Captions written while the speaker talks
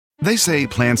They say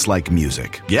plants like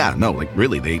music. Yeah, no, like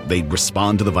really, they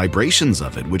respond to the vibrations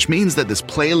of it, which means that this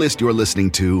playlist you're listening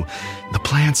to, the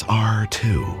plants are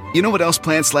too. You know what else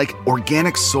plants like?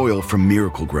 Organic soil from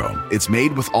Miracle Grow. It's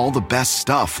made with all the best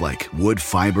stuff like wood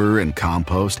fiber and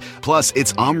compost. Plus,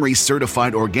 it's OMRI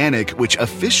certified organic, which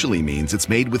officially means it's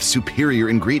made with superior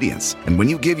ingredients. And when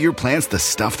you give your plants the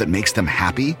stuff that makes them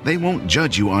happy, they won't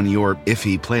judge you on your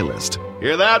iffy playlist.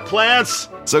 Hear that, plants?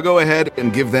 So go ahead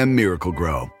and give them Miracle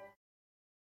Grow.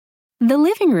 The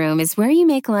living room is where you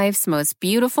make life's most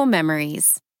beautiful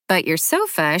memories. But your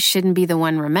sofa shouldn't be the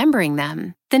one remembering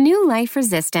them. The new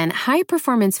life-resistant,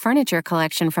 high-performance furniture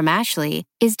collection from Ashley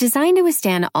is designed to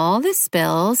withstand all the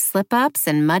spills, slip-ups,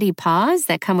 and muddy paws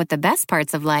that come with the best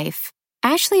parts of life.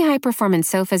 Ashley high-performance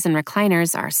sofas and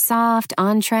recliners are soft,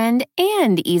 on-trend,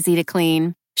 and easy to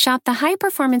clean. Shop the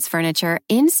high-performance furniture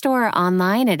in-store or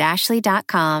online at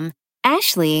ashley.com.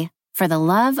 Ashley, for the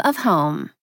love of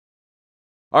home.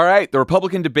 All right, the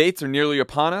Republican debates are nearly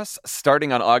upon us,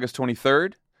 starting on August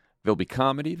 23rd. There'll be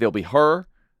comedy, there'll be horror,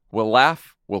 we'll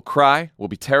laugh, we'll cry, we'll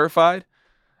be terrified.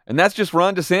 And that's just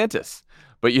Ron DeSantis.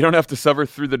 But you don't have to suffer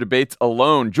through the debates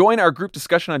alone. Join our group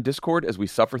discussion on Discord as we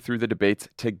suffer through the debates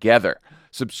together.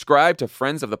 Subscribe to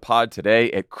Friends of the Pod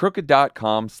today at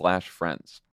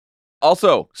crooked.com/friends.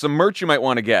 Also, some merch you might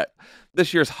want to get.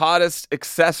 This year's hottest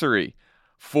accessory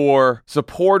for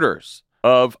supporters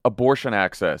of abortion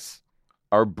access.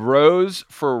 Our Bros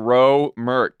for Roe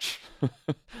merch.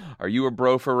 Are you a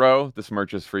bro for Roe? This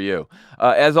merch is for you.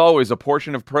 As always, a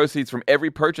portion of proceeds from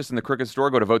every purchase in the Crooked Store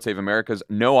go to Vote Save America's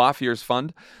No Off Years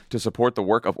Fund to support the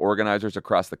work of organizers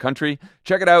across the country.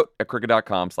 Check it out at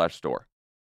crooked.com/store.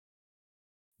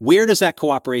 Where does that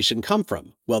cooperation come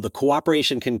from? Well, the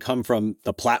cooperation can come from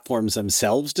the platforms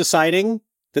themselves deciding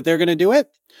that they're going to do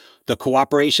it. The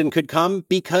cooperation could come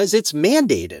because it's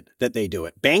mandated that they do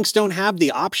it. Banks don't have the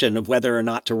option of whether or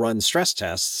not to run stress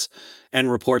tests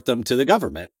and report them to the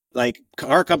government. Like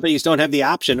car companies don't have the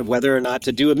option of whether or not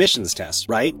to do emissions tests,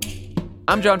 right?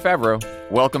 I'm John Favreau.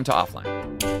 Welcome to Offline.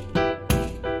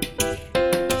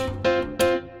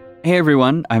 Hey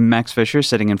everyone, I'm Max Fisher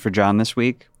sitting in for John this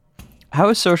week. How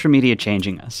is social media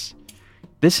changing us?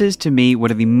 This is, to me,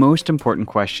 one of the most important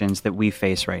questions that we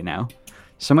face right now.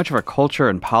 So much of our culture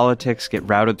and politics get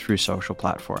routed through social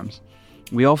platforms.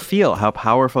 We all feel how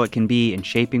powerful it can be in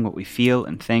shaping what we feel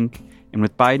and think, and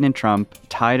with Biden and Trump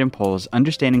tied in polls,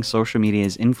 understanding social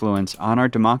media's influence on our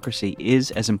democracy is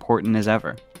as important as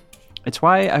ever. It's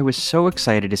why I was so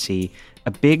excited to see a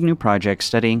big new project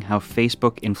studying how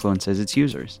Facebook influences its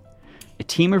users. A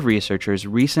team of researchers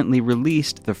recently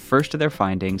released the first of their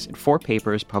findings in 4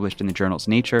 papers published in the journals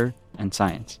Nature and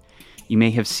Science. You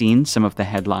may have seen some of the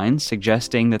headlines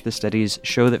suggesting that the studies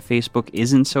show that Facebook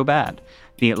isn't so bad.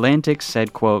 The Atlantic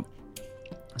said, quote,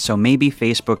 "So maybe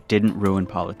Facebook didn't ruin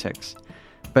politics."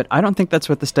 But I don't think that's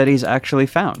what the studies actually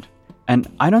found. And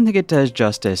I don't think it does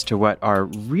justice to what are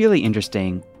really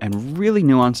interesting and really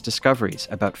nuanced discoveries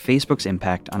about Facebook's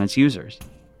impact on its users.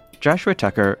 Joshua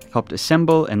Tucker helped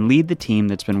assemble and lead the team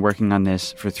that's been working on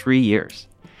this for 3 years.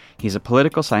 He's a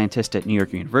political scientist at New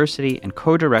York University and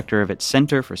co-director of its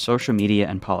Center for Social Media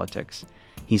and Politics.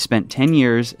 He spent 10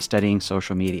 years studying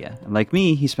social media. And like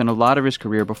me, he spent a lot of his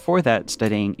career before that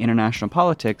studying international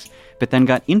politics, but then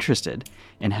got interested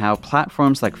in how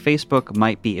platforms like Facebook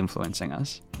might be influencing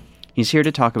us. He's here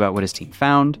to talk about what his team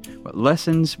found, what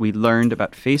lessons we learned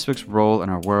about Facebook's role in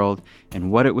our world, and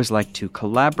what it was like to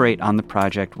collaborate on the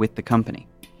project with the company.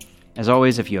 As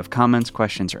always, if you have comments,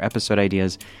 questions, or episode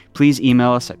ideas, please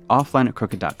email us at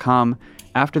offline@crooked.com.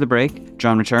 After the break,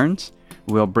 John returns.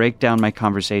 We'll break down my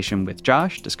conversation with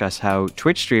Josh, discuss how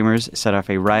Twitch streamers set off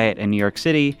a riot in New York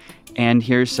City, and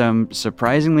hear some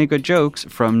surprisingly good jokes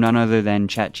from none other than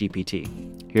ChatGPT.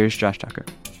 Here's Josh Tucker.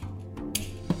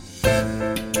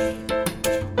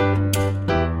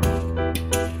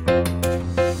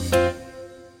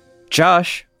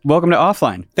 Josh, welcome to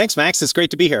Offline. Thanks, Max. It's great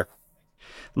to be here.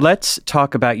 Let's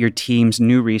talk about your team's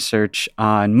new research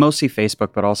on mostly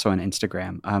Facebook, but also on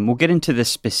Instagram. We'll get into the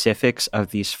specifics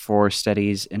of these 4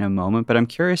 studies in a moment, but I'm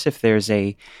curious if there's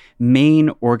a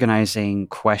main organizing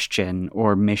question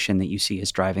or mission that you see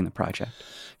as driving the project.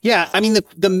 Yeah, I mean,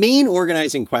 the main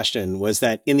organizing question was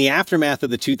that in the aftermath of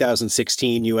the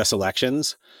 2016 U.S.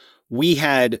 elections, we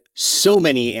had so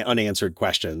many unanswered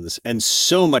questions and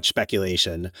so much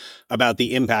speculation about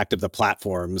the impact of the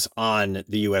platforms on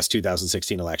the U.S.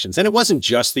 2016 elections. And it wasn't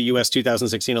just the U.S.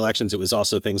 2016 elections. It was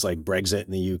also things like Brexit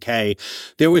in the U.K.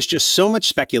 There was just so much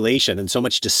speculation and so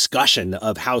much discussion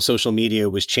of how social media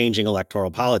was changing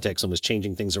electoral politics and was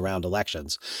changing things around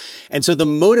elections. And so the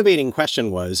motivating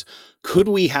question was, could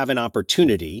we have an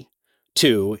opportunity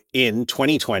to, in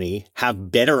 2020,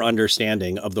 have better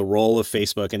understanding of the role of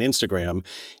Facebook and Instagram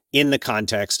in the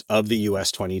context of the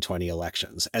US 2020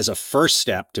 elections as a first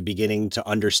step to beginning to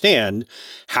understand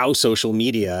how social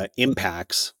media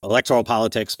impacts electoral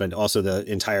politics, but also the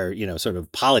entire, sort of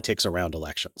politics around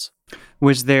elections.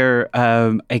 Was there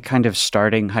a kind of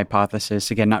starting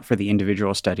hypothesis, again, not for the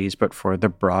individual studies, but for the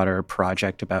broader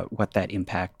project about what that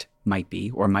impact might be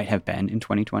or might have been in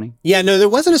 2020? Yeah, no, there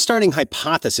wasn't a starting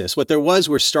hypothesis. What there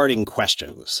were starting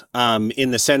questions, in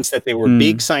the sense that they were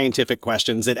big scientific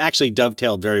questions that actually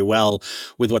dovetailed very well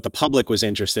with what the public was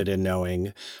interested in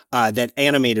knowing, that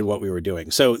animated what we were doing.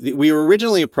 So we were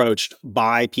originally approached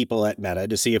by people at Meta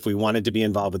to see if we wanted to be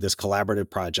involved with this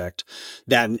collaborative project.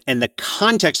 And the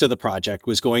context of the project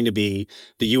was going to be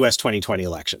the US 2020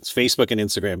 elections, Facebook and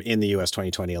Instagram in the US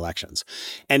 2020 elections.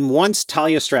 And once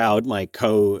Talia Stroud, my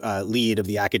lead of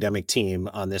the academic team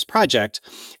on this project,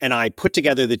 and I put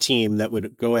together the team that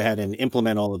would go ahead and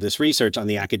implement all of this research on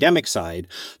the academic side,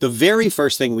 the very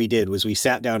first thing we did was we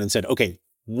sat down and said, okay,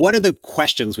 what are the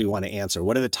questions we want to answer?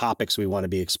 What are the topics we want to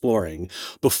be exploring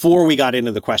before we got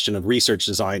into the question of research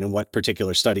design and what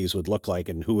particular studies would look like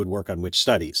and who would work on which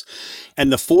studies?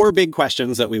 And the four big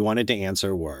questions that we wanted to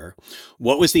answer were,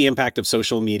 what was the impact of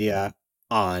social media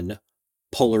on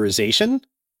polarization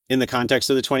in the context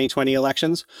of the 2020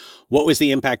 elections? What was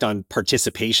the impact on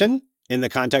participation in the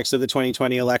context of the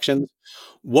 2020 elections?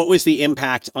 What was the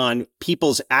impact on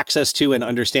people's access to and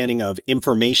understanding of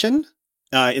information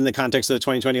in the context of the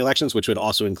 2020 elections, which would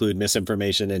also include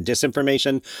misinformation and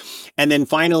disinformation? And then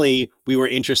finally, we were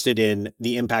interested in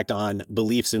the impact on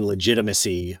beliefs in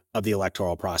legitimacy of the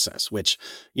electoral process, which,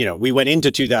 we went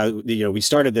into 2000, we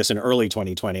started this in early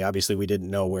 2020. Obviously, we didn't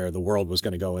know where the world was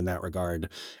going to go in that regard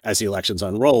as the elections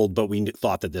unrolled, but we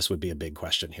thought that this would be a big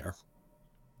question here.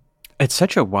 It's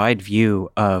such a wide view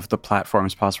of the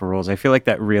platform's possible roles. I feel like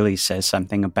that really says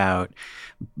something about,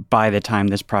 by the time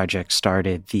this project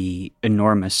started, the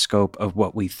enormous scope of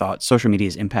what we thought social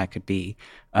media's impact could be.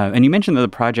 And you mentioned that the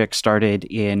project started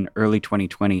in early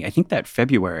 2020. I think that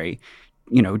February,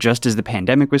 just as the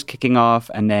pandemic was kicking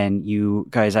off, and then you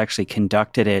guys actually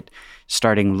conducted it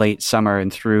starting late summer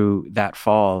and through that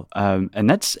fall. And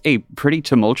that's a pretty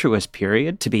tumultuous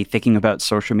period to be thinking about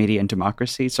social media and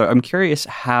democracy. So I'm curious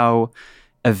how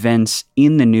events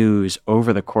in the news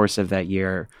over the course of that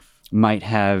year might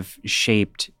have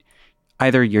shaped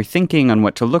either your thinking on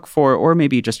what to look for or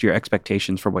maybe just your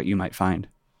expectations for what you might find.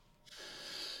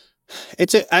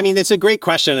 It's a great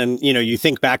question. And, you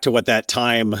think back to what that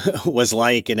time was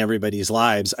like in everybody's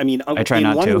lives. I mean, I try in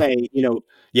not one to. way,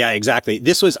 yeah, exactly.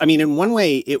 This was, in one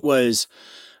way it was,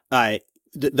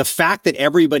 the fact that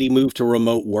everybody moved to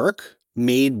remote work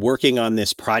made working on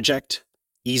this project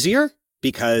easier,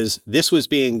 because this was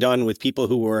being done with people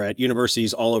who were at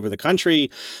universities all over the country.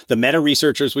 The meta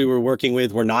researchers we were working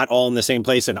with were not all in the same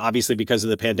place. And obviously, because of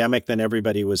the pandemic, then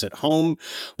everybody was at home.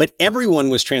 But everyone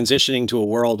was transitioning to a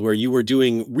world where you were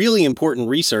doing really important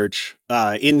research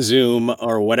in Zoom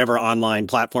or whatever online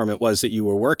platform it was that you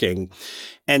were working.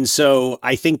 And so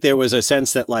I think there was a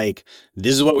sense that, like,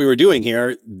 this is what we were doing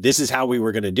here. This is how we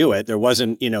were going to do it. There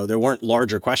wasn't, there weren't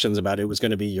larger questions about it. It was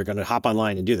going to be, you're going to hop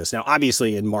online and do this. Now,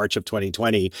 obviously, in March of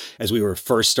 2020, as we were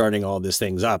first starting all these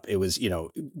things up, it was,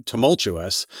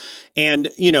 tumultuous. And,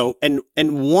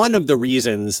 and one of the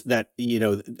reasons that,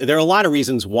 there are a lot of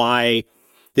reasons why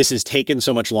this has taken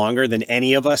so much longer than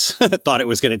any of us thought it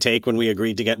was going to take when we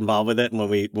agreed to get involved with it and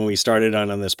when we started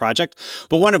on this project.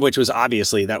 But one of which was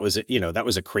obviously that was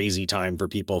a crazy time for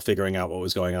people figuring out what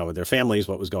was going on with their families,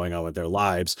 what was going on with their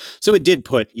lives. So it did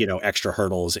put, extra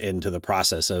hurdles into the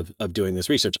process of doing this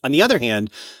research. On the other hand,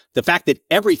 the fact that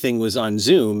everything was on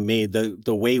Zoom made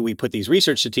the way we put these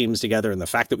research teams together, and the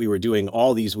fact that we were doing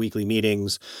all these weekly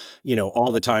meetings,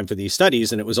 all the time for these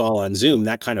studies, and it was all on Zoom,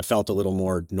 that kind of felt a little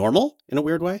more normal in a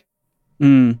weird way.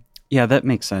 Yeah, that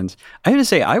makes sense. I have to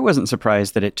say, I wasn't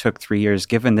surprised that it took 3 years,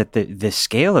 given that the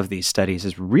scale of these studies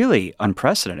is really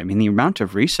unprecedented. I mean, the amount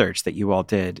of research that you all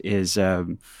did is,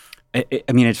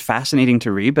 it's fascinating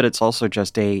to read, but it's also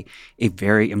just a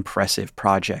very impressive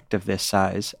project of this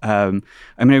size. I'm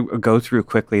going to go through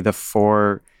quickly the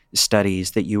 4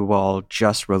 studies that you all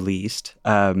just released.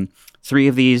 3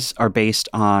 of these are based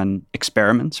on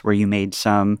experiments where you made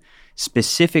some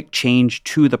specific change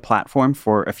to the platform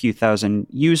for a few thousand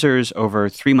users over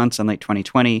 3 months in late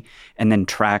 2020, and then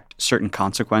tracked certain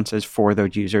consequences for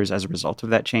those users as a result of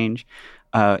that change.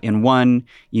 In one,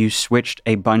 you switched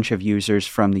a bunch of users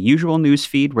from the usual news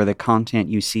feed where the content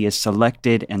you see is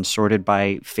selected and sorted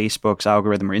by Facebook's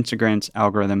algorithm or Instagram's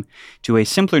algorithm to a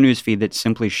simpler news feed that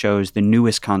simply shows the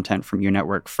newest content from your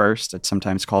network first. It's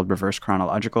sometimes called reverse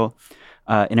chronological.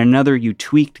 In another, you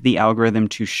tweaked the algorithm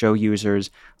to show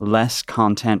users less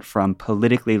content from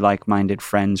politically like-minded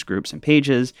friends, groups, and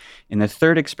pages. In the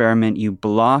third experiment, you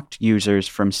blocked users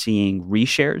from seeing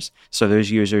reshares. So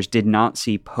those users did not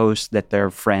see posts that their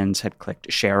friends had clicked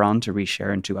share on to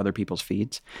reshare into other people's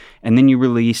feeds. And then you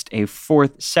released a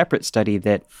fourth separate study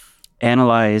that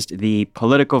analyzed the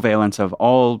political valence of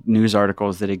all news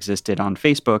articles that existed on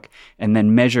Facebook, and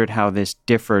then measured how this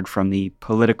differed from the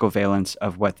political valence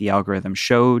of what the algorithm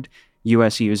showed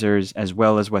US users, as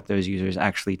well as what those users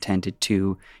actually tended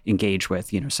to engage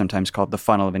with, sometimes called the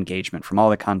funnel of engagement, from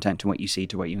all the content to what you see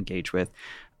to what you engage with.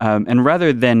 And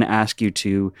rather than ask you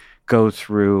to go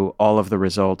through all of the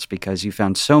results because you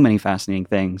found so many fascinating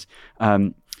things,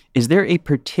 is there a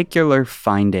particular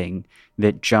finding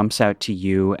that jumps out to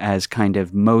you as kind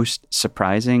of most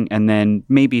surprising? And then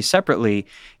maybe separately,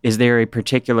 is there a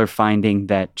particular finding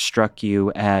that struck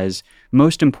you as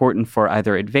most important for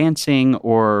either advancing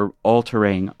or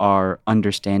altering our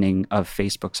understanding of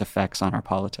Facebook's effects on our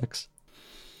politics?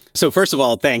 So first of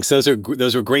all, thanks. Those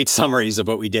were great summaries of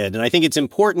what we did. And I think it's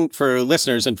important for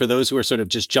listeners and for those who are sort of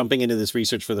just jumping into this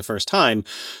research for the first time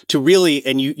to really,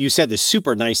 and you said this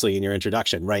super nicely in your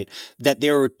introduction, right? That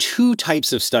there are two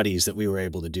types of studies that we were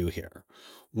able to do here.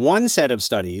 One set of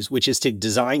studies, which is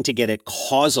designed to get at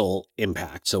causal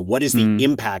impact. So what is the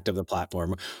impact of the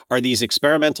platform? Are these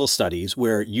experimental studies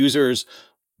where users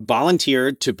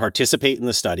volunteered to participate in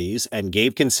the studies and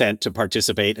gave consent to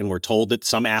participate and were told that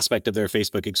some aspect of their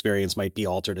Facebook experience might be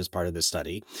altered as part of this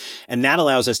study. And that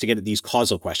allows us to get at these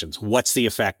causal questions. What's the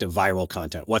effect of viral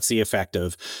content? What's the effect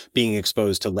of being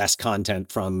exposed to less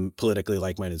content from politically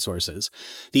like-minded sources?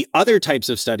 The other types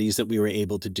of studies that we were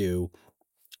able to do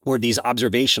were these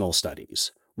observational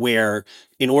studies, where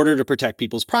in order to protect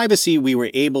people's privacy, we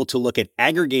were able to look at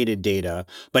aggregated data,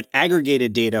 but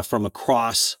aggregated data from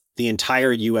across the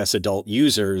entire US adult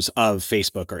users of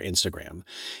Facebook or Instagram.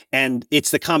 And it's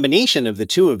the combination of the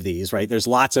two of these, right?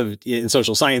 In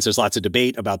social science, there's lots of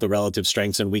debate about the relative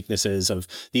strengths and weaknesses of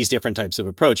these different types of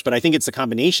approach. But I think it's the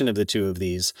combination of the two of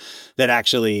these that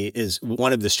actually is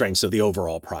one of the strengths of the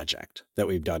overall project that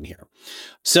we've done here.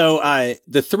 So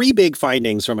the three big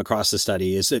findings from across the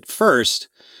study is that first,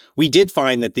 we did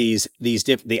find that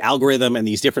the algorithm and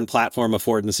these different platform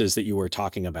affordances that you were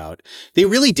talking about, they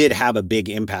really did have a big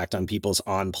impact on people's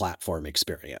on-platform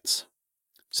experience.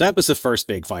 So that was the first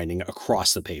big finding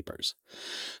across the papers.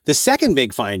 The second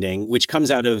big finding, which comes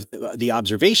out of the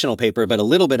observational paper, but a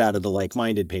little bit out of the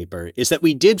like-minded paper, is that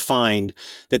we did find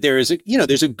that there's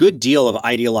a good deal of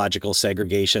ideological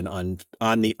segregation on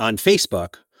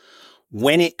Facebook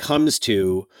when it comes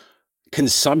to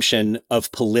consumption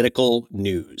of political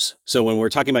news. So when we're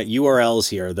talking about URLs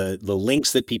here, the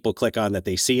links that people click on that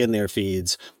they see in their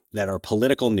feeds that are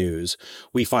political news,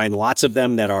 we find lots of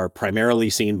them that are primarily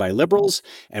seen by liberals,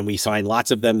 and we find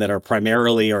lots of them that are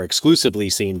primarily or exclusively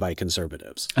seen by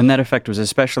conservatives. And that effect was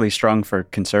especially strong for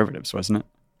conservatives, wasn't it?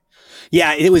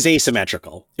 Yeah, it was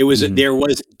asymmetrical. There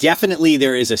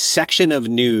is a section of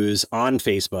news on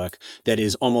Facebook that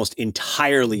is almost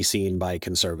entirely seen by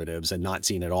conservatives and not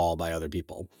seen at all by other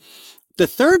people. The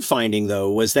third finding,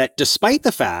 though, was that despite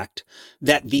the fact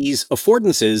that these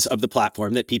affordances of the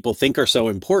platform that people think are so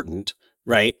important,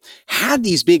 right, had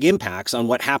these big impacts on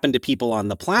what happened to people on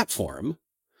the platform,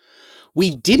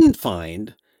 we didn't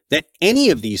find that any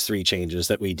of these three changes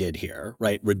that we did here,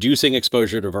 right, reducing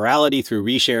exposure to virality through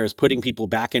reshares, putting people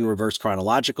back in reverse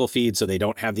chronological feeds so they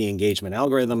don't have the engagement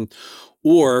algorithm,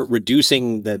 or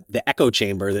reducing the echo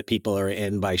chamber that people are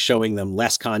in by showing them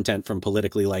less content from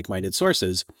politically like-minded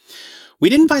sources, we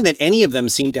didn't find that any of them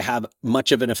seemed to have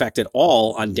much of an effect at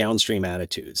all on downstream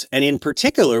attitudes. And in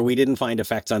particular, we didn't find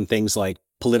effects on things like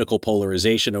political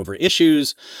polarization over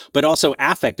issues, but also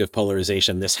affective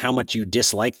polarization, this how much you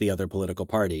dislike the other political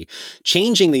party.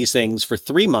 Changing these things for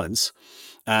 3 months,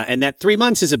 and that 3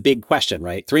 months is a big question,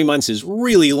 right? 3 months is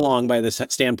really long by the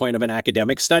standpoint of an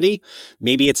academic study.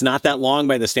 Maybe it's not that long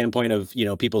by the standpoint of,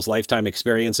 people's lifetime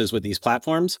experiences with these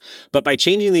platforms. But by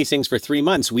changing these things for 3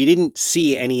 months, we didn't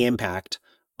see any impact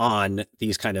on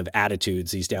these kind of attitudes,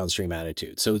 these downstream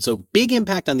attitudes. So it's a big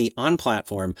impact on the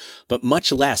on-platform, but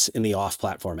much less in the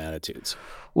off-platform attitudes.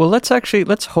 Well, let's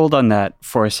hold on that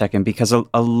for a second, because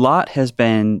a lot has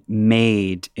been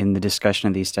made in the discussion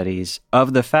of these studies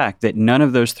of the fact that none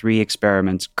of those three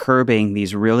experiments curbing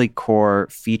these really core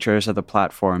features of the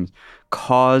platform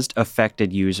caused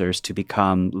affected users to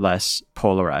become less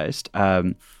polarized.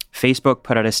 Facebook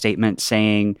put out a statement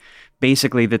saying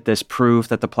basically that this proved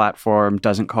that the platform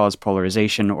doesn't cause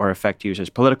polarization or affect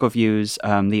users' political views.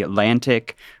 The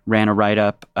Atlantic ran a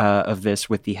write-up of this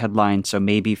with the headline, "So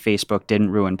maybe Facebook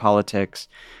didn't ruin politics."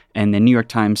 And the New York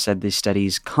Times said these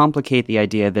studies complicate the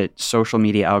idea that social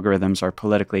media algorithms are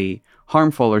politically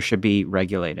harmful or should be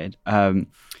regulated.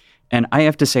 And I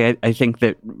have to say, I think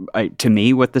that, to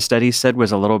me, what the studies said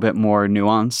was a little bit more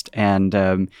nuanced.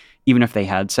 And even if they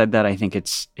had said that, I think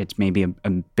it's maybe a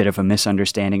bit of a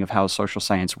misunderstanding of how social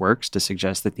science works to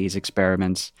suggest that these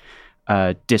experiments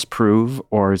disprove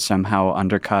or somehow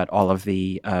undercut all of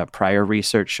the prior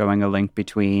research showing a link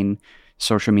between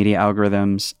social media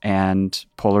algorithms and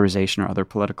polarization or other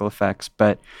political effects.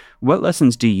 But what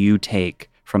lessons do you take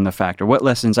from the fact, or what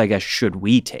lessons, I guess, should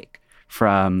we take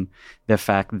from the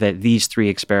fact that these three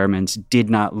experiments did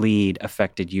not lead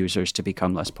affected users to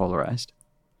become less polarized?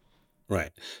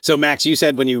 Right. So, Max, you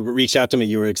said when you reached out to me,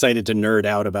 you were excited to nerd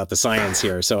out about the science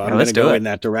here. So I'm going to go in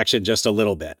that direction just a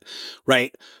little bit.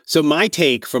 Right. So my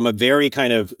take from a very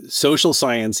kind of social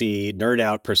science-y nerd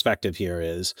out perspective here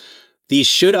is these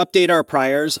should update our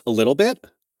priors a little bit,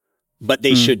 but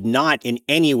they should not in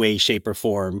any way, shape, or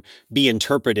form be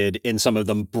interpreted in some of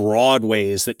the broad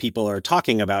ways that people are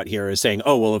talking about here as saying,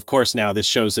 oh, well, of course, now this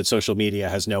shows that social media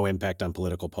has no impact on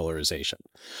political polarization.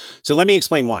 So let me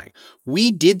explain why.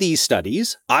 We did these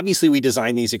studies. Obviously, we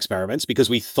designed these experiments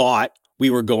because we thought we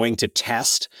were going to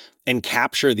test and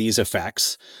capture these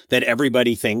effects that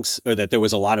everybody thinks, or that there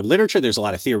was a lot of literature. There's a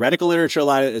lot of theoretical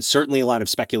literature, certainly a lot of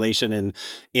speculation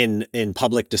in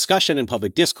public discussion and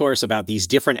public discourse about these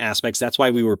different aspects. That's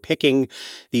why we were picking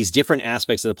these different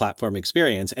aspects of the platform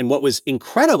experience. And what was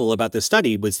incredible about the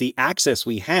study was the access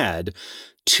we had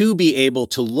to be able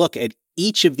to look at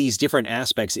each of these different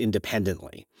aspects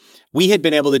independently. We had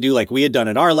been able to do, like we had done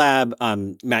at our lab,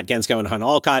 Matt Gensko and Hun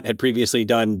Alcott had previously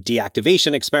done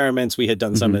deactivation experiments. We had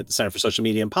done some at the Center for Social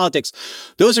Media and Politics.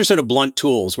 Those are sort of blunt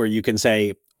tools where you can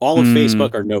say all of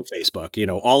Facebook or no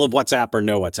Facebook, all of WhatsApp or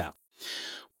no WhatsApp.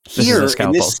 Here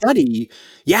in this study,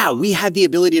 we had the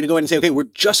ability to go in and say, okay, we're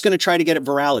just going to try to get at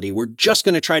virality. We're just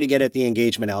going to try to get at the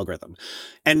engagement algorithm.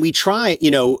 And we try,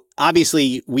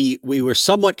 obviously we were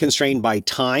somewhat constrained by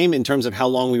time in terms of how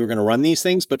long we were going to run these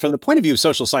things. But from the point of view of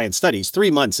social science studies, 3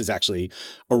 months is actually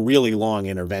a really long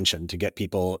intervention to get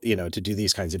people, to do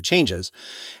these kinds of changes.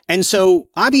 And so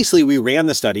obviously we ran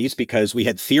the studies because we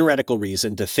had theoretical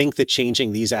reason to think that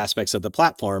changing these aspects of the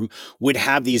platform would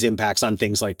have these impacts on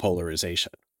things like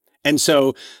polarization. And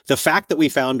so the fact that we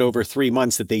found over 3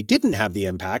 months that they didn't have the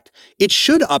impact, it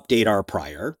should update our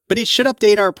prior, but it should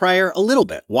update our prior a little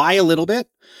bit. Why a little bit?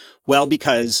 Well,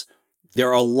 because there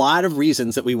are a lot of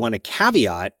reasons that we want to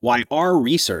caveat why our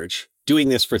research, doing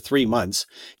this for 3 months,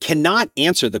 cannot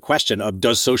answer the question of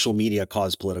does social media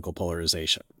cause political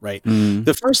polarization, right?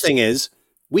 The first thing is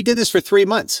we did this for 3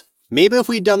 months. Maybe if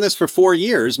we'd done this for 4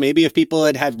 years, maybe if people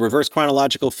had reverse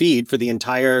chronological feed for the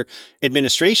entire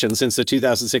administration since the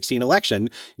 2016 election,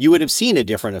 you would have seen a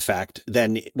different effect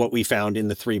than what we found in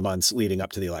the 3 months leading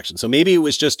up to the election. So maybe it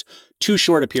was just too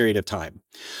short a period of time.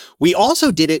 We also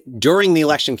did it during the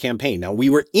election campaign. Now, we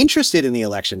were interested in the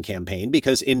election campaign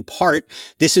because in part,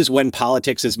 this is when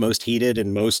politics is most heated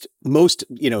and most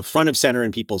front of center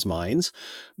in people's minds.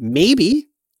 Maybe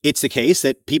it's the case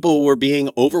that people were being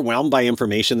overwhelmed by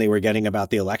information they were getting about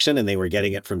the election, and they were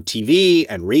getting it from TV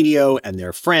and radio and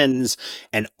their friends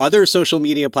and other social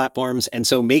media platforms. And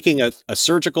so making a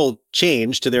surgical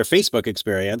change to their Facebook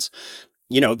experience,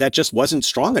 that just wasn't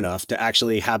strong enough to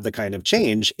actually have the kind of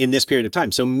change in this period of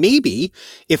time. So maybe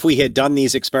if we had done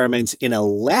these experiments in a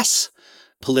less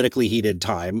politically heated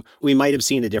time, we might have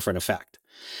seen a different effect.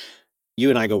 You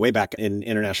and I go way back in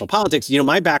international politics.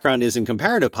 My background is in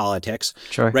comparative politics,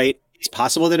 right? It's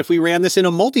possible that if we ran this in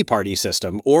a multi-party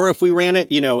system, or if we ran it,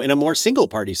 in a more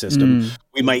single-party system,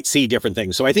 we might see different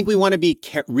things. So I think we want to be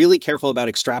really careful about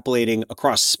extrapolating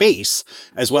across space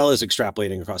as well as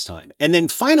extrapolating across time. And then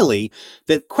finally,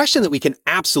 the question that we can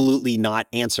absolutely not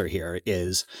answer here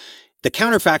is the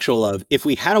counterfactual of, if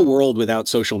we had a world without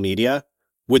social media,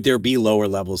 would there be lower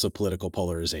levels of political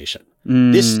polarization?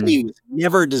 This study was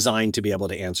never designed to be able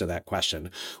to answer that question.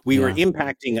 We were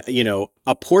impacting,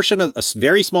 a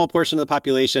very small portion of the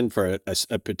population for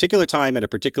a particular time at a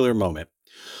particular moment.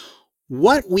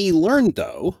 What we learned,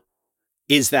 though,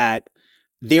 is that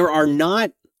there are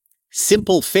not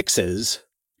simple fixes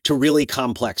to really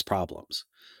complex problems.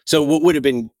 So what would have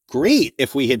been great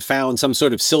if we had found some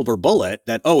sort of silver bullet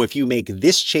that, oh, if you make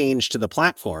this change to the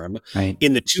platform Right.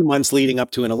 in the 2 months leading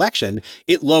up to an election,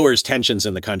 it lowers tensions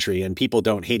in the country and people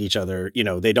don't hate each other.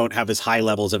 They don't have as high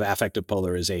levels of affective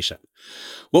polarization.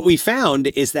 What we found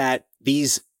is that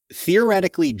these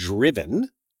theoretically driven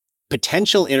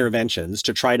potential interventions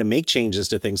to try to make changes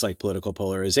to things like political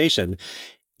polarization,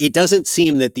 it doesn't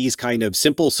seem that these kind of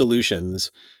simple solutions,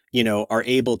 are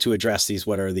able to address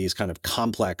what are these kind of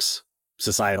complex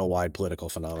societal wide political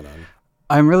phenomenon.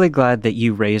 I'm really glad that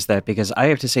you raised that, because I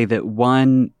have to say that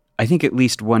I think at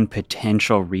least one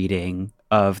potential reading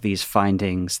of these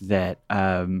findings that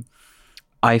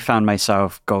I found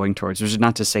myself going towards, which is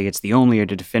not to say it's the only or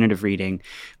the definitive reading,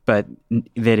 but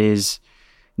that is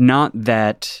not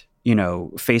that,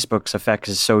 Facebook's effect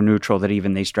is so neutral that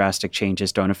even these drastic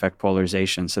changes don't affect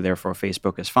polarization, so therefore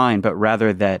Facebook is fine, but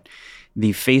rather that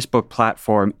the Facebook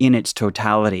platform in its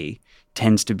totality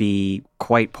tends to be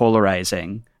quite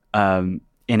polarizing in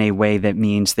a way that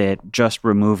means that just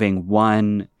removing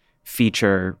one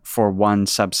feature for one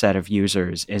subset of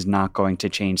users is not going to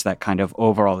change that kind of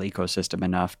overall ecosystem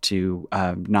enough to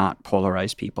not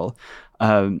polarize people.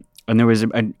 And there was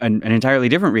an entirely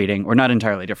different reading, or not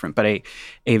entirely different, but a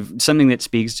something that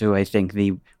speaks to, I think,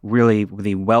 the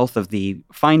wealth of the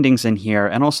findings in here,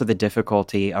 and also the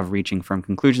difficulty of reaching firm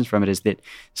conclusions from it, is that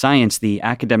Science, the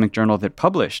academic journal that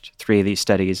published 3 of these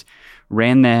studies,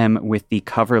 ran them with the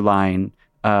cover line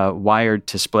wired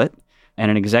to split. And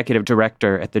an executive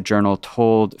director at the journal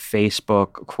told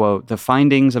Facebook, quote, "The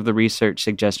findings of the research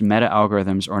suggest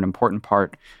meta-algorithms are an important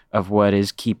part of what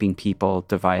is keeping people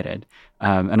divided."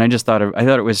 And I thought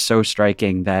it was so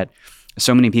striking that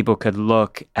so many people could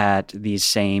look at these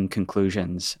same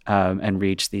conclusions and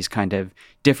reach these kind of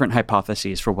different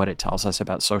hypotheses for what it tells us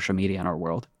about social media in our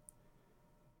world.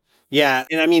 Yeah.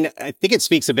 And I mean, I think it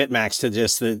speaks a bit, Max, to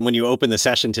just when you open the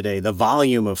session today, the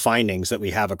volume of findings that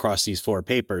we have across these 4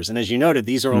 papers. And as you noted,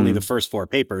 these are only the first 4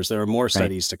 papers. There are more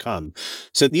studies to come.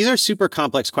 So these are super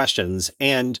complex questions.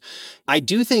 And I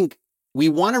do think we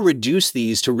want to reduce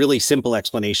these to really simple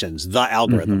explanations. The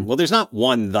algorithm. Well, there's not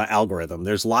one, the algorithm.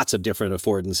 There's lots of different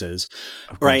affordances,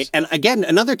 right? And again,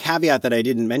 another caveat that I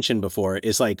didn't mention before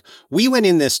is we went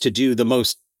in this to do the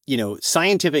most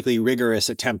scientifically rigorous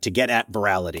attempt to get at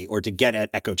virality or to get at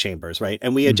echo chambers, right?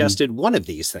 And we adjusted one of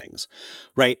these things,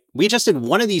 right? We adjusted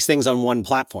one of these things on one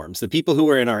platform. The people who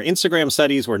were in our Instagram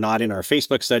studies were not in our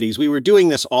Facebook studies. We were doing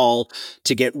this all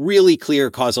to get really clear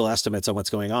causal estimates on what's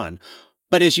going on.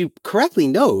 But as you correctly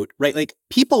note, right,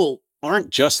 people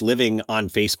aren't just living on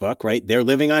Facebook, right? They're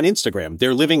living on Instagram.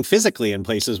 They're living physically in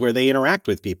places where they interact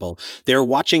with people. They're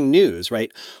watching news,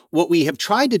 right? What we have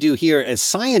tried to do here as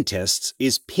scientists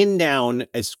is pin down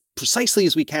as precisely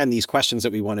as we can these questions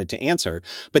that we wanted to answer.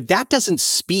 But that doesn't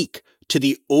speak to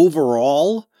the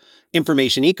overall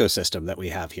information ecosystem that we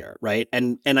have here, right?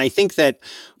 And I think that,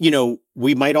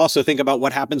 we might also think about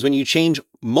what happens when you change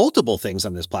multiple things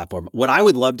on this platform. What I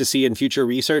would love to see in future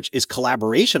research is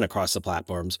collaboration across the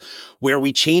platforms where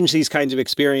we change these kinds of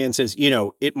experiences.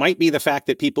 It might be the fact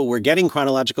that people were getting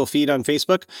chronological feed on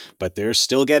Facebook, but they're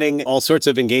still getting all sorts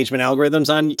of engagement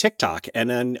algorithms on TikTok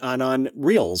and on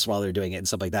Reels while they're doing it and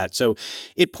stuff like that. So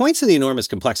it points to the enormous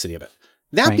complexity of it.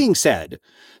 That being said,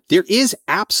 there is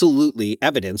absolutely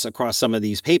evidence across some of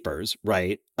these papers,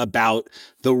 right, about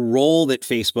the role that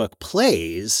Facebook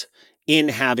plays in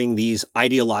having these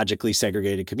ideologically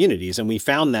segregated communities. And we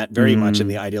found that very much in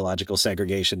the ideological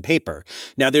segregation paper.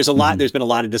 Now, there's been a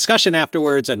lot of discussion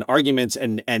afterwards and arguments,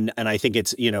 and I think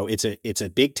it's a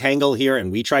big tangle here,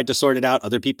 and we tried to sort it out.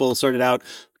 Other people sorted out.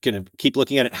 Going to keep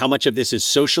looking at it. How much of this is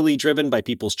socially driven by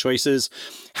people's choices?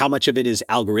 How much of it is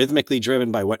algorithmically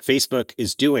driven by what Facebook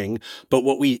is doing? But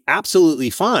what we absolutely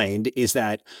find is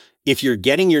that if you're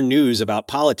getting your news about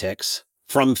politics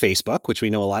from Facebook, which we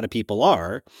know a lot of people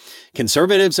are,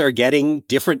 conservatives are getting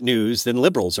different news than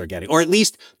liberals are getting, or at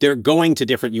least they're going to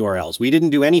different URLs. We didn't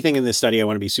do anything in this study, I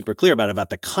want to be super clear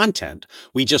about the content.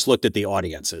 We just looked at the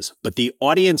audiences, but the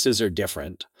audiences are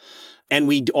different. And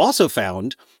we also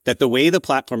found that the way the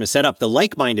platform is set up, the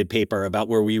like-minded paper about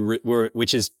where we were,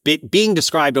 which is being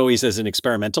described always as an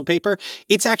experimental paper,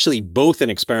 it's actually both an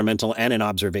experimental and an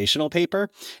observational paper.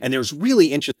 And there's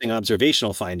really interesting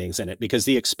observational findings in it because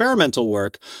the experimental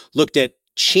work looked at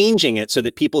changing it so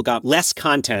that people got less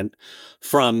content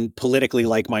from politically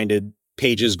like-minded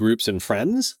pages, groups, and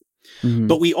friends. Mhm.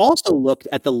 But we also looked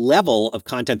at the level of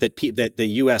content that the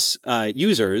U.S.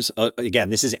 Users, again,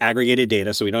 this is aggregated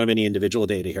data, so we don't have any individual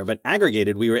data here, but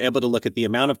aggregated, we were able to look at the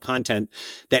amount of content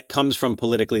that comes from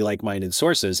politically like-minded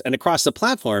sources. And across the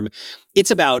platform,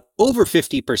 it's about over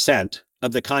 50%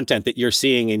 of the content that you're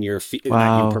seeing in your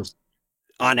Wow.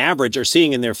 on average are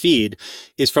seeing in their feed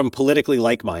is from politically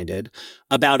like-minded.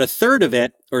 About a third of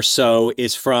it or so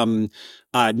is from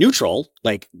neutral,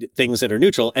 like things that are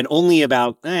neutral, and only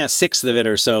about a sixth of it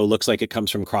or so looks like it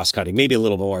comes from cross-cutting. Maybe a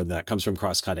little more than that comes from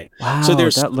cross-cutting. So Wow,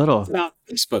 there's that little. about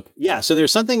Facebook. Yeah. So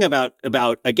there's something about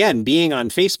again being on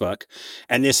Facebook,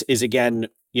 and this is again,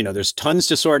 there's tons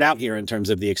to sort out here in terms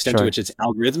of the extent to Sure. which it's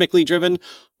algorithmically driven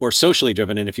or socially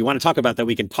driven. And if you want to talk about that,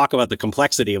 we can talk about the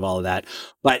complexity of all of that.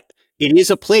 But it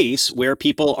is a place where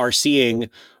people are seeing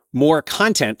more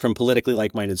content from politically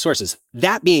like-minded sources.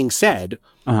 That being said,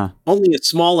 Uh-huh. only a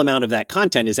small amount of that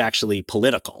content is actually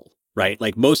political, right?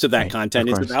 Like most of that Right. Of content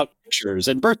is course. about pictures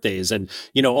and birthdays and,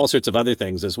 all sorts of other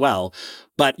things as well.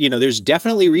 But, there's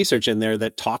definitely research in there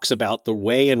that talks about the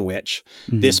way in which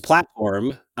this Mhm.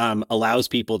 platform allows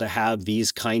people to have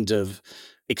these kinds of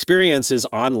experiences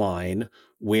online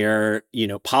where,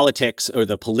 politics or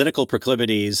the political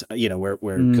proclivities, where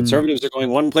Mm. conservatives are going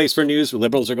one place for news,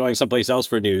 liberals are going someplace else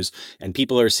for news, and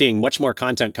people are seeing much more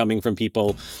content coming from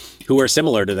people who are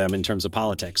similar to them in terms of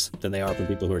politics than they are from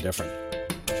people who are different.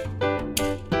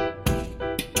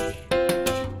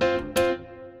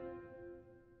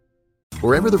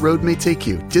 Wherever the road may take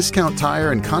you, Discount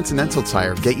Tire and Continental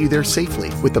Tire get you there safely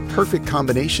with the perfect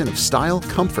combination of style,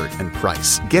 comfort, and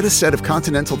price. Get a set of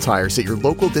Continental tires at your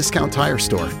local Discount Tire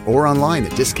store or online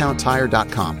at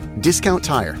discounttire.com. Discount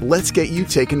Tire, let's get you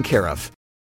taken care of.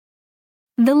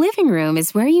 The living room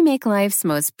is where you make life's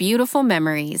most beautiful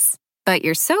memories. But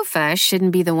your sofa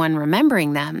shouldn't be the one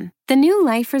remembering them. The new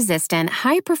life-resistant,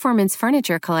 high-performance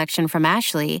furniture collection from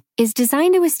Ashley is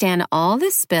designed to withstand all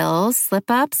the spills,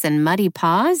 slip-ups, and muddy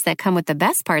paws that come with the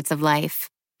best parts of life.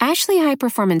 Ashley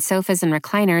high-performance sofas and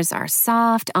recliners are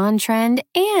soft, on-trend,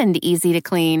 and easy to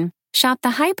clean. Shop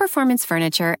the high-performance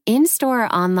furniture in-store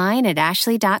or online at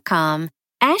ashley.com.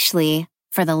 Ashley,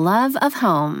 for the love of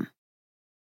home.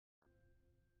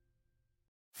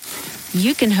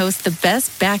 You can host the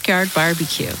best backyard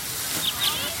barbecue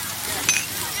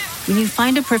when you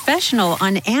find a professional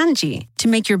on Angie to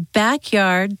make your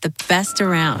backyard the best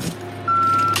around.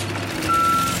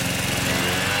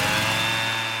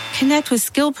 Connect with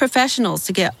skilled professionals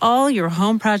to get all your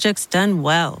home projects done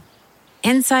well.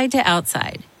 Inside to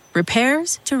outside,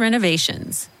 repairs to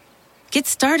renovations. Get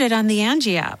started on the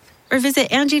Angie app or visit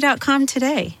Angie.com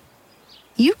today.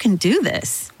 You can do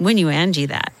this when you Angie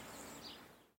that.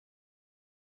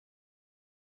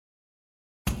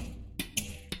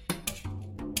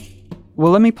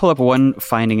 Well, let me pull up one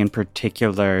finding in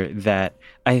particular that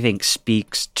I think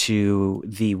speaks to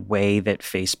the way that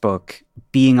Facebook,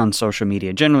 being on social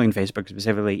media, generally in Facebook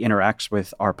specifically, interacts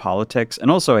with our politics.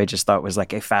 And also I just thought was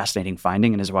like a fascinating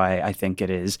finding and is why I think it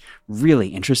is really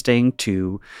interesting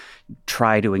to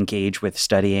try to engage with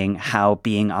studying how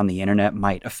being on the internet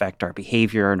might affect our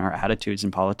behavior and our attitudes in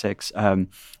politics.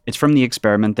 It's from the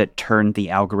experiment that turned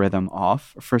the algorithm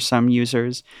off for some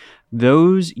users.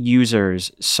 Those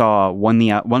users saw,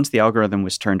 once the algorithm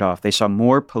was turned off, they saw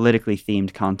more politically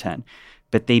themed content,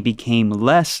 but they became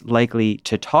less likely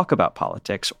to talk about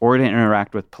politics or to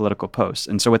interact with political posts.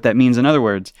 And so what that means, in other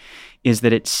words, is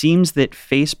that it seems that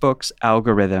Facebook's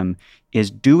algorithm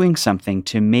is doing something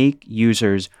to make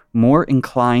users more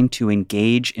inclined to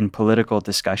engage in political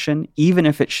discussion, even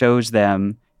as it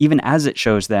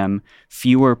shows them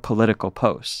fewer political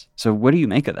posts. So what do you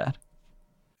make of that?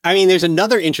 I mean, there's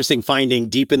another interesting finding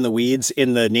deep in the weeds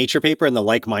in the Nature paper and the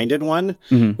like-minded one,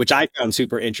 which I found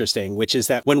super interesting, which is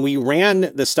that when we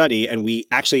ran the study and we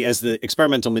actually, as the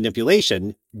experimental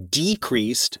manipulation,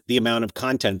 decreased the amount of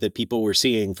content that people were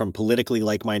seeing from politically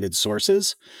like-minded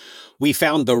sources, we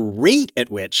found the rate at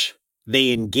which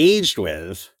they engaged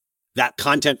with that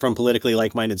content from politically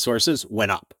like-minded sources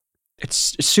went up.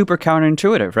 It's super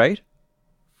counterintuitive, right?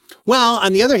 Well,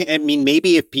 on the other hand, I mean,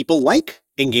 maybe if people like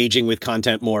engaging with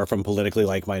content more from politically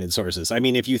like-minded sources. I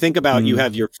mean, if you think about you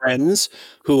have your friends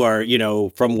who are,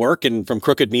 from work and from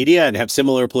Crooked Media and have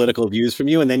similar political views from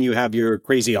you, and then you have your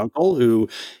crazy uncle who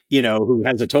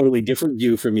has a totally different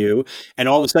view from you, and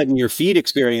all of a sudden your feed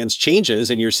experience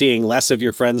changes and you're seeing less of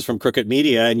your friends from Crooked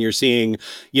Media and you're seeing,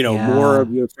 more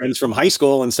of your friends from high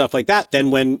school and stuff like that.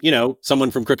 Then when,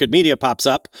 someone from Crooked Media pops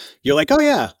up, you're like, oh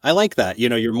yeah, I like that.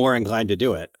 You're more inclined to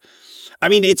do it. I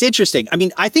mean, it's interesting. I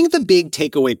mean, I think the big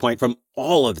takeaway point from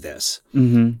all of this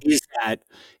is that,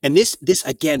 and this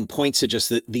again points to just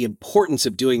the importance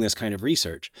of doing this kind of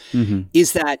research, Mm-hmm.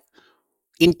 is that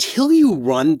until you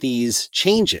run these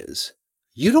changes,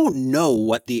 you don't know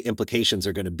what the implications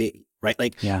are going to be, right?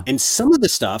 Like, Yeah. and some of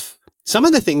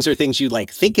the things are things you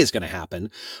like think is going to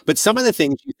happen, but some of the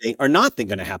things you think are not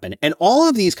going to happen. And all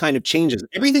of these kind of changes,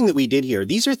 everything that we did here,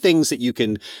 these are things that you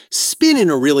can spin in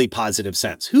a really positive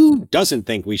sense. Who doesn't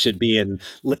think we should be in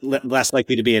less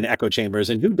likely to be in echo chambers?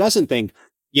 And who doesn't think,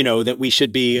 that we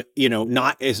should be,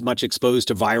 not as much exposed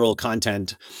to viral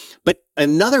content? But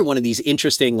another one of these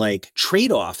interesting like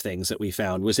trade-off things that we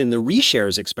found was in the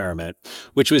reshares experiment,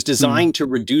 which was designed to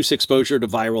reduce exposure to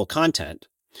viral content.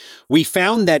 We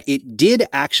found that it did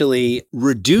actually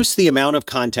reduce the amount of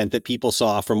content that people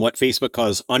saw from what Facebook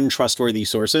calls untrustworthy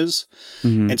sources.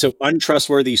 Mm-hmm. And so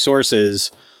untrustworthy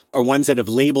sources are ones that have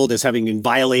labeled as having been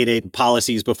violated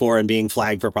policies before and being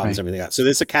flagged for problems and everything else. So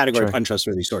this is a category of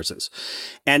untrustworthy sources.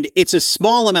 And it's a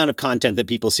small amount of content that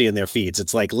people see in their feeds.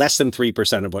 It's like less than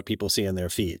 3% of what people see in their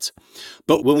feeds.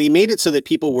 But when we made it so that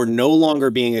people were no longer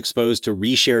being exposed to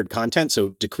reshared content,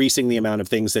 so decreasing the amount of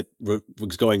things that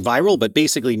was going viral, but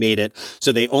basically made it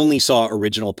so they only saw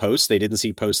original posts, they didn't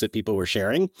see posts that people were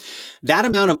sharing, that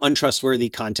amount of untrustworthy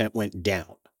content went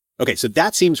down. Okay, so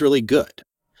that seems really good.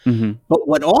 Mm-hmm. But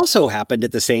what also happened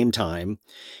at the same time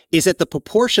is that the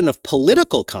proportion of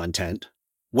political content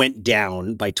went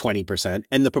down by 20%,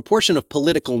 and the proportion of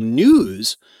political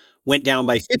news went down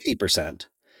by 50%.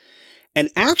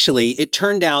 And actually, it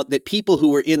turned out that people who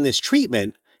were in this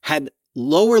treatment had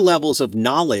lower levels of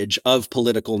knowledge of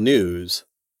political news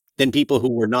than people who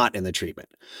were not in the treatment.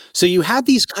 So you had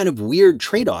these kind of weird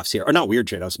trade-offs here, or not weird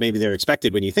trade-offs, maybe they're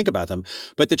expected when you think about them.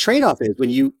 But the trade-off is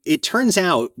it turns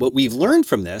out what we've learned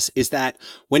from this is that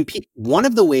when one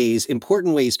of the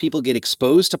important ways people get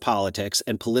exposed to politics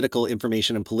and political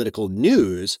information and political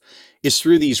news is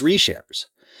through these reshares.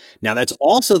 Now, that's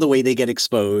also the way they get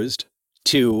exposed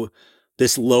to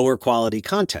this lower quality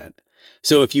content.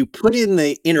 So if you put in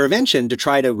the intervention to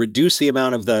try to reduce the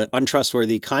amount of the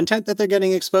untrustworthy content that they're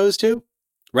getting exposed to,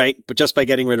 right? But just by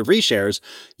getting rid of reshares,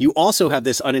 you also have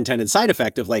this unintended side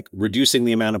effect of like reducing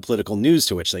the amount of political news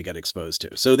to which they get exposed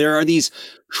to. So there are these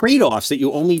trade-offs that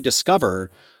you only discover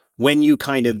when you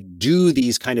kind of do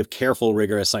these kind of careful,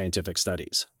 rigorous scientific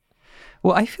studies.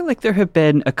 Well, I feel like there have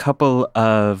been a couple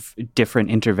of different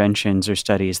interventions or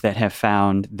studies that have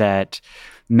found that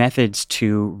methods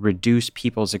to reduce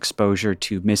people's exposure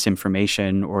to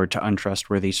misinformation or to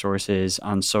untrustworthy sources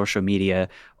on social media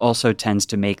also tends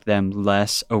to make them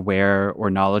less aware or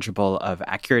knowledgeable of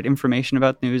accurate information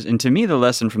about news. And to me, the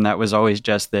lesson from that was always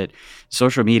just that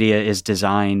social media is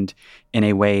designed in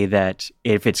a way that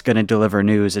if it's going to deliver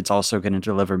news, it's also going to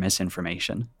deliver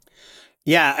misinformation.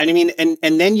 Yeah. And I mean, and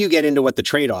then you get into what the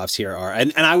trade-offs here are.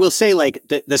 And I will say, like,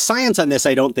 the science on this,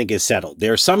 I don't think is settled.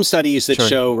 There are some studies that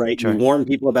show, right, you warn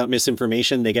people about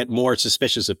misinformation, they get more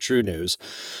suspicious of true news.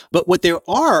 But what there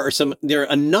are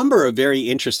a number of very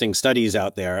interesting studies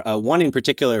out there. One in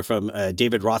particular from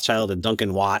David Rothschild and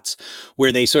Duncan Watts,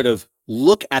 where they sort of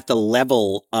look at the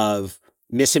level of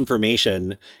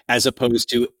misinformation as opposed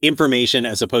to information,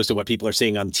 as opposed to what people are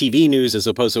seeing on TV news, as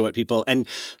opposed to what people, and,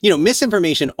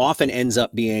 misinformation often ends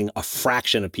up being a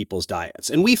fraction of people's diets.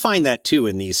 And we find that too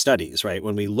in these studies, right?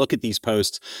 When we look at these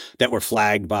posts that were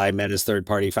flagged by Meta's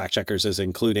third-party fact checkers as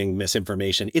including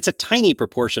misinformation, it's a tiny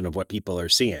proportion of what people are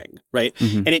seeing, right?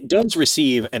 Mm-hmm. And it does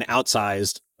receive an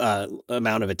outsized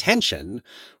amount of attention,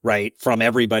 right, from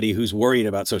everybody who's worried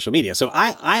about social media. So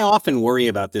I often worry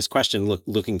about this question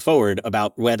looking forward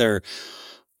about whether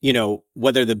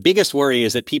the biggest worry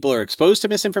is that people are exposed to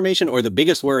misinformation, or the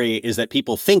biggest worry is that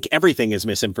people think everything is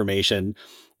misinformation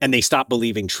and they stop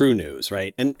believing true news,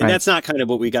 right? And that's not kind of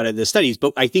what we got in the studies,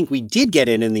 but I think we did get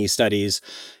in these studies,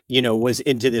 was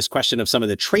into this question of some of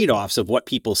the trade-offs of what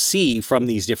people see from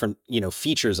these different,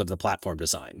 features of the platform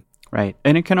design. Right.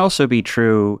 And it can also be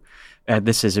true,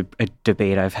 this is a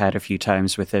debate I've had a few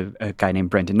times with a guy named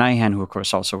Brendan Nyhan, who of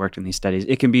course also worked in these studies.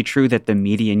 It can be true that the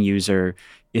median user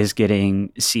is getting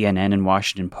CNN and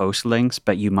Washington Post links,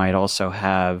 but you might also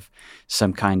have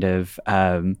some kind of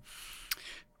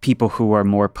people who are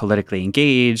more politically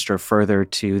engaged or further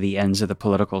to the ends of the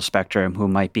political spectrum who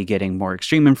might be getting more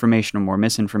extreme information or more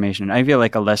misinformation. And I feel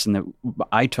like a lesson that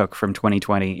I took from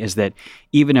 2020 is that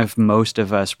even if most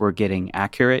of us were getting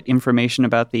accurate information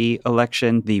about the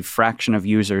election, the fraction of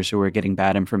users who were getting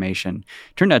bad information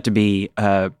turned out to be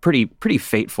pretty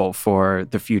fateful for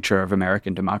the future of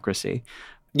American democracy.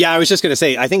 Yeah, I was just going to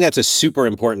say, I think that's a super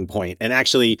important point. And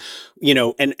actually,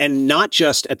 and not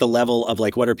just at the level of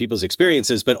like, what are people's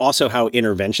experiences, but also how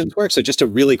interventions work. So just to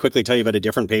really quickly tell you about a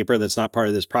different paper that's not part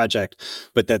of this project,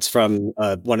 but that's from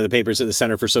one of the papers at the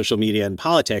Center for Social Media and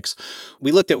Politics.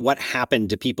 We looked at what happened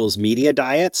to people's media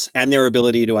diets and their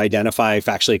ability to identify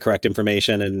factually correct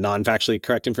information and non-factually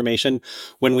correct information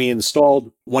when we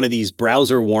installed one of these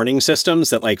browser warning systems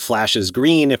that like flashes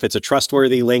green if it's a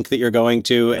trustworthy link that you're going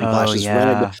to and Oh, flashes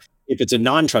red yeah. if it's a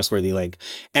non-trustworthy link.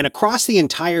 And across the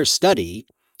entire study,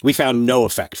 we found no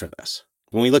effect for this.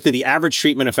 When we looked at the average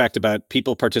treatment effect about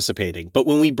people participating, but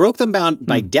when we broke them down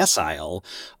by decile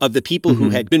of the people who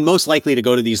had been most likely to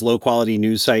go to these low quality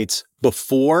news sites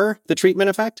before the treatment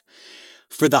effect,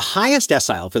 for the highest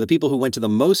decile, for the people who went to the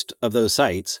most of those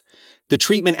sites, the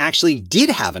treatment actually did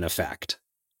have an effect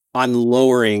on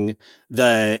lowering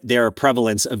their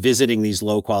prevalence of visiting these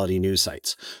low quality news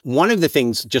sites. One of the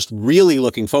things, just really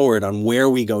looking forward on where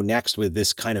we go next with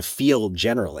this kind of field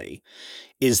generally,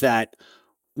 is that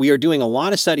we are doing a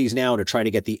lot of studies now to try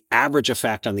to get the average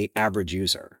effect on the average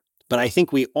user. But I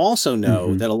think we also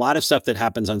know that a lot of stuff that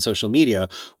happens on social media,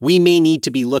 we may need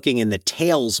to be looking in the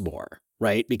tails more,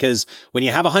 right? Because when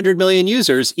you have 100 million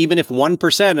users, even if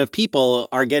 1% of people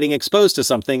are getting exposed to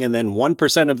something and then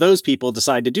 1% of those people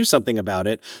decide to do something about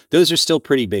it, those are still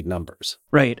pretty big numbers.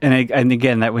 Right. And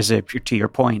again, that was to your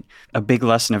point, a big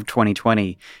lesson of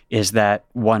 2020 is that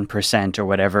 1% or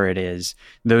whatever it is,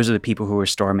 those are the people who were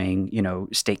storming,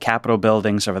 state capitol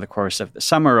buildings over the course of the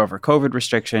summer over COVID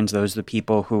restrictions. Those are the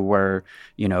people who were,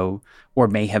 or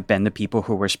may have been the people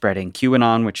who were spreading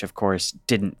QAnon, which of course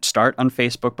didn't start on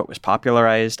Facebook, but was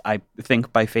popularized, I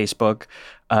think, by Facebook,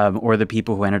 or the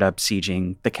people who ended up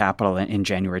sieging the Capitol in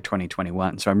January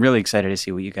 2021. So I'm really excited to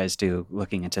see what you guys do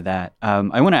looking into that.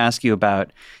 I want to ask you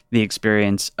about the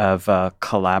experience of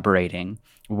collaborating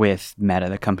with Meta,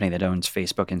 the company that owns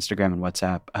Facebook, Instagram, and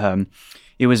WhatsApp.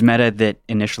 It was Meta that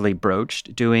initially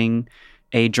broached doing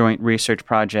a joint research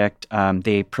project.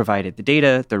 They provided the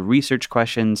data, the research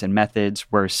questions and methods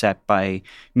were set by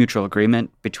mutual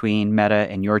agreement between Meta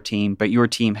and your team, but your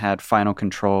team had final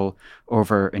control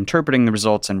over interpreting the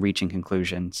results and reaching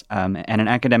conclusions. And an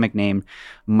academic named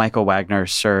Michael Wagner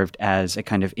served as a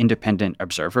kind of independent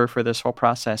observer for this whole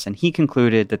process. And he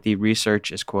concluded that the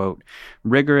research is, quote,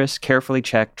 rigorous, carefully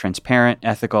checked, transparent,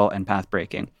 ethical, and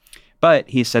path-breaking. But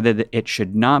he said that it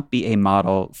should not be a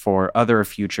model for other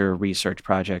future research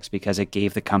projects because it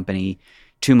gave the company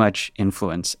too much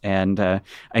influence. And I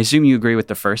assume you agree with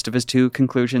the first of his two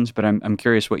conclusions, but I'm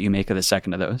curious what you make of the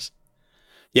second of those.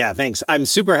 Yeah, thanks. I'm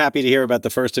super happy to hear about the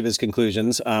first of his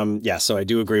conclusions. So I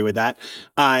do agree with that.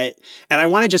 And I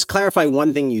want to just clarify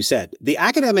one thing you said. The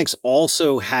academics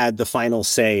also had the final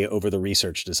say over the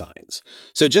research designs.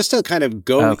 So just to kind of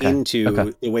go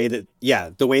into the way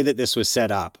that this was set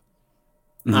up.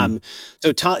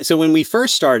 So when we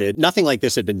first started, nothing like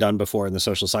this had been done before in the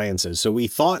social sciences. So we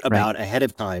thought about ahead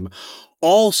of time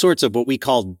all sorts of what we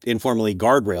called informally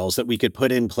guardrails that we could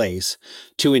put in place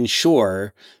to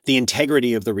ensure the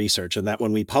integrity of the research and that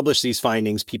when we publish these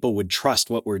findings, people would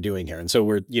trust what we're doing here. And so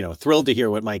we're, thrilled to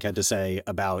hear what Mike had to say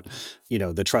about,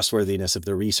 the trustworthiness of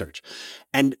the research.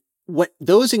 And what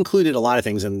those included a lot of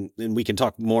things, and we can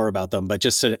talk more about them, but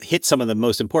just to hit some of the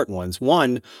most important ones.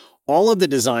 One, all of the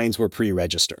designs were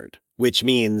pre-registered, which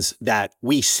means that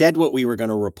we said what we were going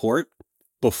to report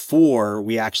before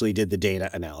we actually did the data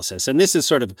analysis. And this is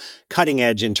sort of cutting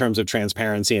edge in terms of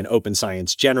transparency and open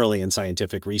science generally in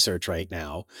scientific research right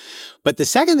now. But the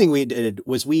second thing we did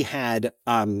was we had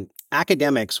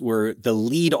academics were the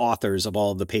lead authors of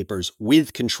all of the papers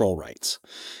with control rights.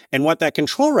 And what that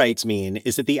control rights mean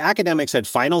is that the academics had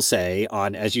final say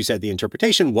on, as you said, the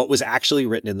interpretation, what was actually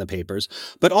written in the papers,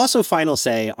 but also final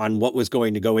say on what was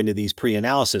going to go into these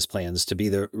pre-analysis plans to be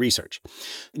the research.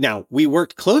 Now, we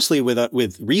worked closely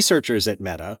with researchers at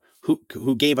Meta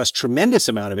who gave us tremendous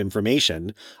amount of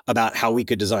information about how we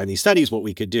could design these studies, what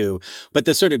we could do. But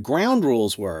the sort of ground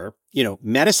rules were,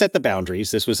 Meta set the boundaries.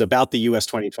 This was about the US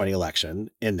 2020 election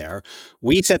in there.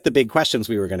 We set the big questions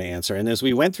we were going to answer. And as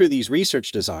we went through these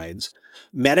research designs,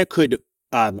 Meta could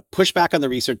push back on the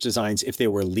research designs if there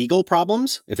were legal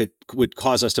problems, if it would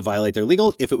cause us to violate their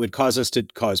legal, if it would cause us to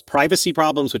cause privacy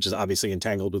problems, which is obviously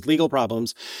entangled with legal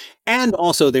problems. And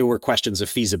also there were questions of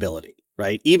feasibility,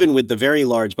 right? Even with the very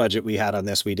large budget we had on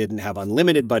this, we didn't have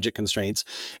unlimited budget constraints.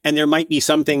 And there might be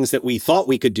some things that we thought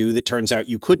we could do that turns out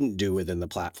you couldn't do within the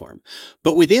platform.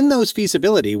 But within those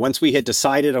feasibility, once we had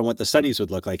decided on what the studies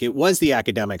would look like, it was the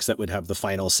academics that would have the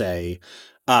final say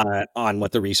on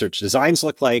what the research designs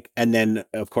look like. And then,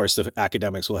 of course, the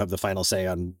academics will have the final say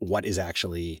on what is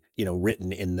actually,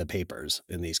 written in the papers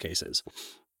in these cases.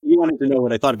 You wanted to know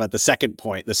what I thought about the second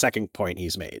point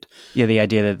he's made. Yeah, the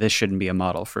idea that this shouldn't be a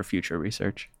model for future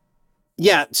research.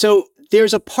 Yeah, so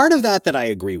there's a part of that I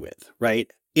agree with,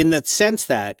 right? In the sense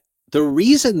that the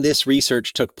reason this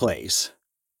research took place,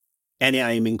 and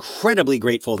I am incredibly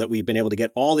grateful that we've been able to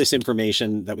get all this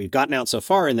information that we've gotten out so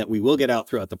far and that we will get out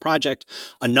throughout the project.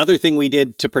 Another thing we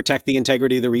did to protect the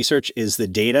integrity of the research is the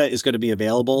data is going to be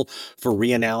available for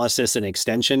reanalysis and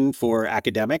extension for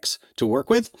academics to work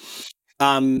with.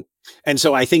 And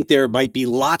so I think there might be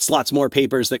lots more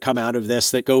papers that come out of this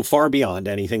that go far beyond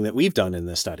anything that we've done in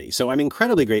this study. So I'm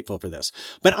incredibly grateful for this.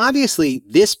 But obviously,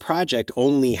 this project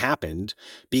only happened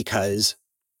because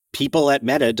people at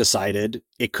Meta decided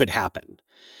it could happen.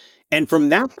 And from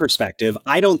that perspective,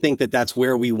 I don't think that that's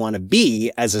where we want to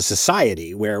be as a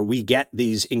society, where we get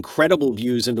these incredible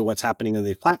views into what's happening on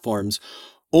these platforms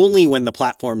only when the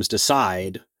platforms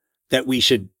decide that we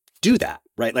should do that,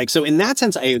 right? Like, so in that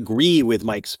sense, I agree with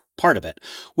Mike's part of it.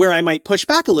 Where I might push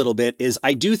back a little bit is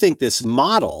I do think this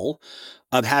model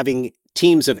of having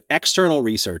teams of external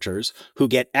researchers who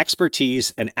get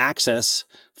expertise and access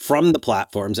from the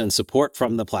platforms and support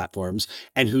from the platforms,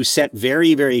 and who set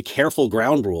very, very careful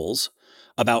ground rules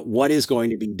about what is going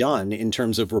to be done in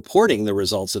terms of reporting the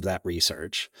results of that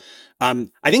research. I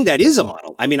think that is a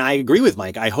model. I mean, I agree with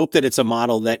Mike. I hope that it's a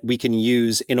model that we can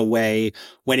use in a way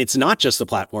when it's not just the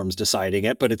platforms deciding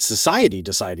it, but it's society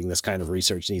deciding this kind of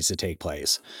research needs to take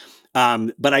place.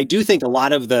 But I do think a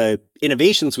lot of the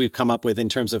innovations we've come up with in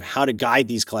terms of how to guide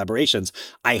these collaborations,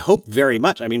 I hope very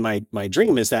much. I mean, my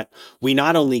dream is that we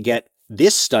not only get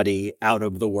this study out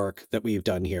of the work that we've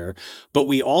done here, but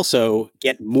we also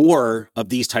get more of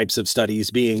these types of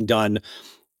studies being done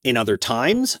in other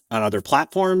times, on other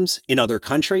platforms, in other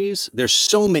countries. There's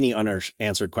so many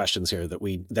unanswered questions here that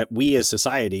we as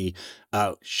society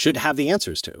should have the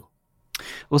answers to.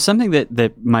 Well, something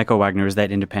that Michael Wagner, as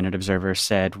that independent observer,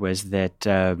 said was that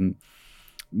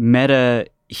Meta,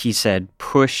 he said,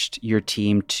 pushed your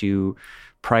team to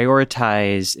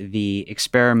prioritize the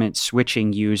experiment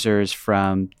switching users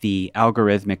from the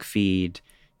algorithmic feed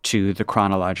to the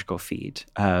chronological feed.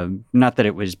 Not that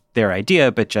it was their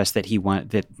idea, but just that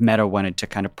that Meta wanted to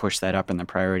kind of push that up in the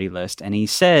priority list. And he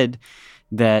said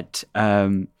that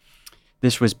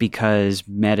this was because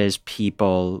Meta's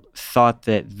people thought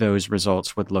that those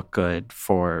results would look good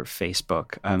for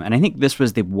Facebook. And I think this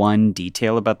was the one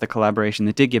detail about the collaboration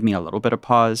that did give me a little bit of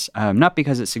pause, not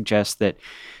because it suggests that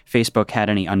Facebook had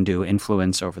any undue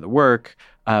influence over the work,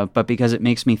 but because it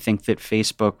makes me think that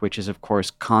Facebook, which is, of course,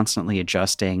 constantly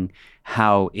adjusting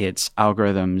how its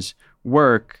algorithms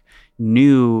work,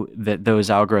 knew that those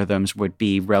algorithms would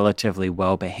be relatively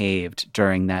well behaved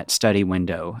during that study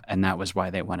window, and that was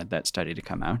why they wanted that study to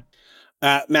come out.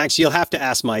 Max, you'll have to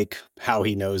ask Mike how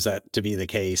he knows that to be the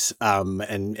case,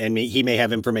 and he may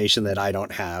have information that I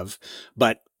don't have,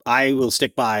 but I will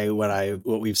stick by what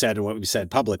we've said and what we've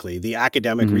said publicly. The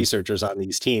academic researchers on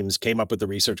these teams came up with the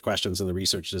research questions and the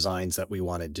research designs that we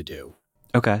wanted to do.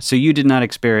 Okay, so you did not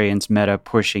experience Meta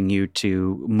pushing you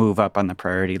to move up on the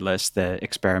priority list, the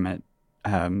experiment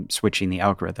switching the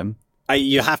algorithm.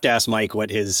 You have to ask Mike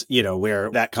what his, where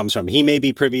that comes from. He may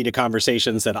be privy to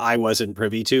conversations that I wasn't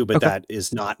privy to, but that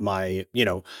is not my,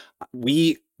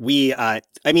 I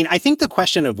think the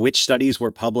question of which studies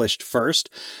were published first,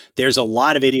 there's a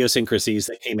lot of idiosyncrasies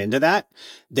that came into that.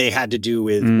 They had to do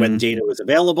with when data was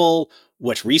available,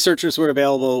 which researchers were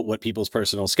available, what people's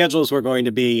personal schedules were going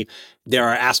to be. There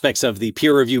are aspects of the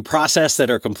peer review process that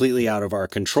are completely out of our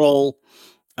control.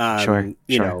 Sure.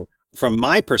 From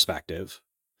my perspective,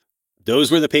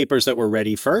 those were the papers that were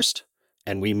ready first,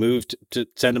 and we moved to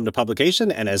send them to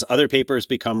publication. And as other papers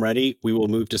become ready, we will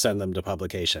move to send them to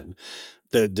publication.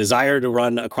 The desire to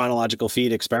run a chronological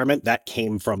feed experiment, that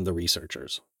came from the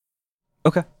researchers.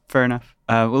 Okay, fair enough.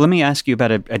 Well, let me ask you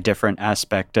about a different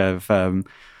aspect of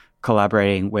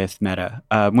collaborating with Meta.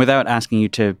 Without asking you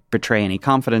to betray any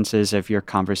confidences of your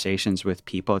conversations with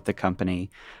people at the company,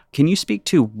 can you speak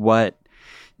to what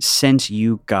sense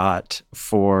you got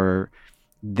for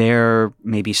their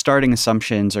maybe starting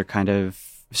assumptions or kind of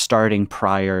starting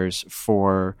priors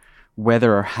for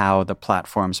whether or how the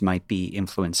platforms might be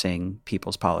influencing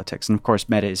people's politics? And of course,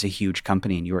 Meta is a huge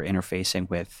company and you are interfacing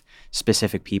with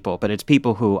specific people, but it's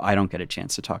people who I don't get a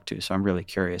chance to talk to. So I'm really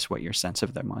curious what your sense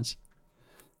of them was.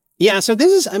 Yeah, so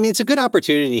it's a good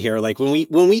opportunity here. Like when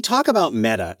we talk about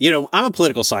Meta, I'm a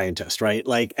political scientist, right?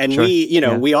 Like, and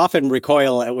sure. We often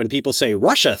recoil at when people say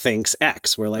Russia thinks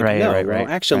X. We're like,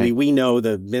 actually, we know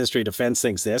the Ministry of Defense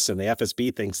thinks this, and the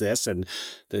FSB thinks this, and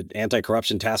the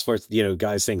Anti-Corruption Task Force,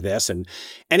 guys think this, and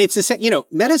it's the same.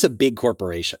 Meta's a big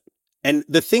corporation, And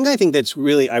the thing I think that's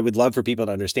really, I would love for people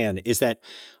to understand is that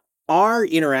our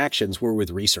interactions were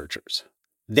with researchers.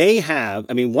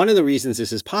 One of the reasons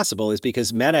this is possible is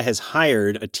because Meta has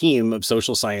hired a team of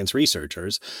social science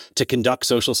researchers to conduct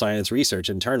social science research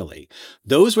internally.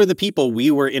 Those were the people we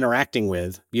were interacting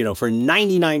with, for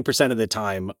 99% of the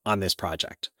time on this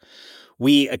project.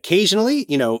 We occasionally,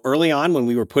 early on when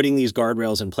we were putting these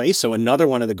guardrails in place, so another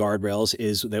one of the guardrails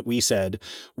is that we said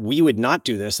we would not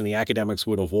do this and the academics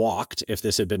would have walked if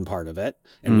this had been part of it.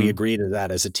 And we agreed to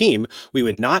that as a team. We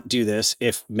would not do this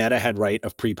if Meta had right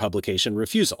of pre-publication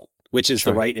refusal, which is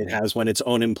the right it has when its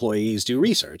own employees do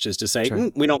research, is to say,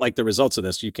 we don't like the results of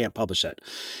this, you can't publish it.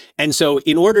 And so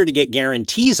in order to get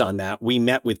guarantees on that, we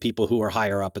met with people who are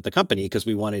higher up at the company because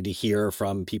we wanted to hear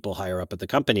from people higher up at the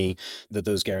company that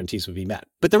those guarantees would be met.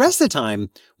 But the rest of the time,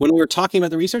 when we're talking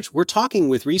about the research, we're talking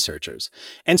with researchers.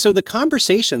 And so the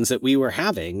conversations that we were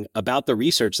having about the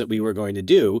research that we were going to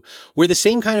do were the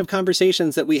same kind of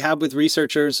conversations that we have with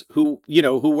researchers who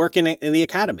work in the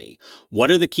academy.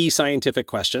 What are the key scientific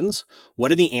questions?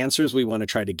 What are the answers we want to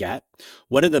try to get?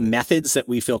 What are the methods that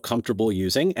we feel comfortable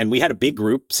using? And we had a big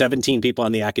group, 17 people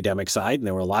on the academic side, and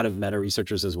there were a lot of Meta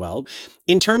researchers as well.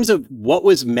 In terms of what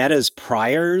was Meta's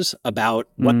priors about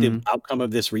what the outcome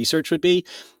of this research would be,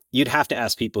 you'd have to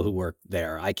ask people who work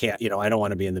there. I can't, I don't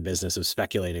want to be in the business of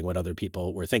speculating what other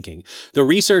people were thinking. The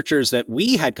researchers that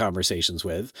we had conversations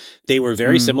with, they were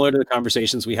very similar to the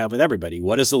conversations we have with everybody.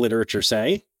 What does the literature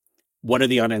say? What are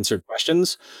the unanswered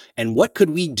questions? And what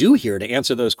could we do here to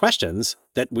answer those questions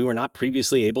that we were not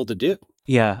previously able to do?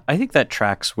 Yeah, I think that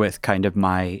tracks with kind of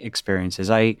my experiences.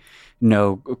 I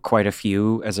know quite a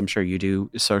few, as I'm sure you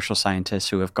do, social scientists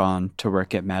who have gone to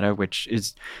work at Meta, which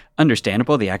is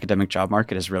understandable. The academic job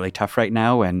market is really tough right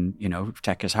now, and,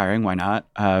 tech is hiring, why not?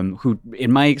 Who,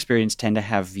 in my experience, tend to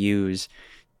have views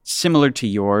similar to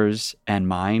yours and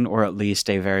mine, or at least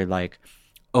a very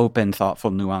open,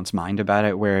 thoughtful, nuanced mind about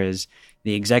it. Whereas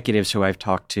the executives who I've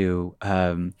talked to,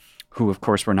 who of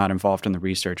course were not involved in the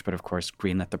research, but of course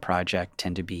greenlit the project,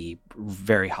 tend to be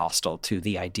very hostile to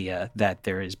the idea that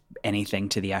there is anything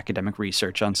to the academic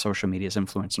research on social media's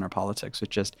influence in our politics.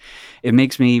 It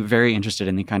makes me very interested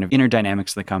in the kind of inner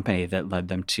dynamics of the company that led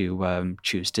them to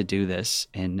choose to do this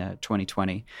in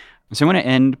 2020. So I want to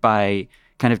end by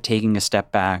kind of taking a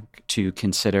step back to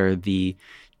consider the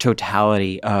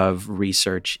totality of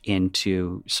research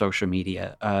into social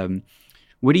media.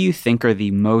 What do you think are the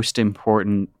most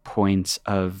important points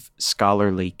of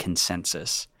scholarly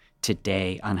consensus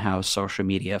today on how social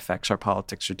media affects our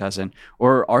politics or doesn't?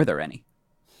 Or are there any?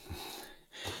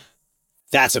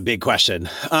 That's a big question.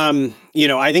 I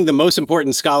think the most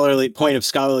important point of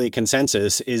scholarly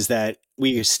consensus is that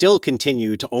we still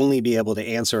continue to only be able to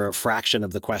answer a fraction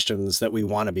of the questions that we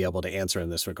want to be able to answer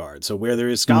in this regard. So where there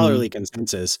is scholarly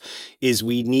consensus is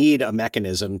we need a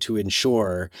mechanism to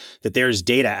ensure that there's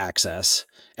data access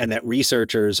and that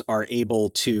researchers are able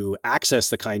to access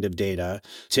the kind of data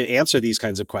to answer these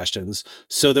kinds of questions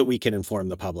so that we can inform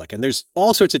the public. And there's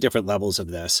all sorts of different levels of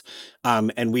this.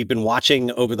 And we've been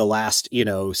watching over the last,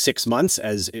 6 months,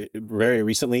 as very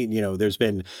recently, there's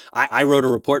been, I wrote a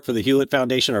report for the Hewlett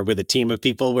Foundation, or with a team of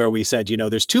people, where we said,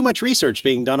 there's too much research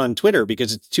being done on Twitter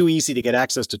because it's too easy to get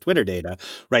access to Twitter data,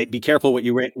 right? Be careful what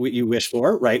you wish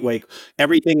for, right? Like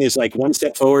everything is like one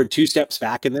step forward, two steps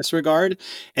back in this regard.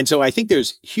 And so I think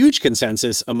there's huge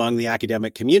consensus among the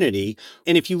academic community.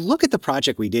 And if you look at the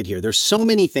project we did here, there's so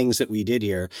many things that we did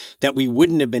here that we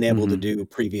wouldn't have been able to do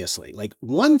previously. Like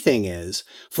one thing is,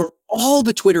 for all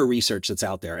the Twitter research that's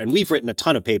out there, and we've written a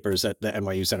ton of papers at the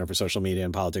NYU Center for Social Media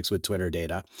and Politics with Twitter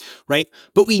data, right?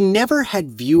 But we never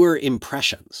had viewer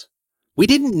impressions. We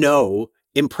didn't know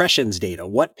impressions data,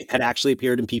 what had actually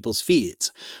appeared in people's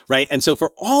feeds, right? And so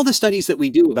for all the studies that we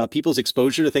do about people's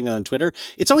exposure to things on Twitter,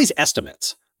 it's always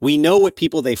estimates. We know what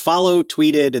people they follow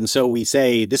tweeted, and so we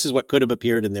say this is what could have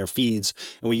appeared in their feeds,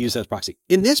 and we use that as proxy.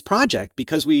 In this project,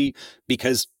 because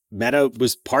Meta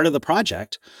was part of the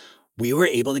project, we were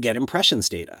able to get impressions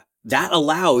data. That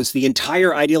allows the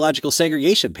entire ideological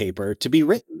segregation paper to be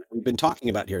written. We've been talking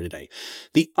about here today.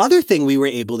 The other thing we were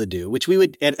able to do, which we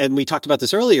would, and we talked about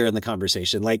this earlier in the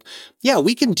conversation,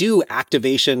 we can do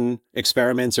activation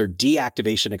experiments or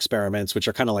deactivation experiments, which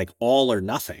are kind of like all or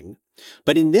nothing.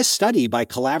 But in this study, by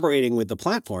collaborating with the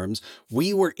platforms,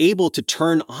 we were able to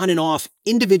turn on and off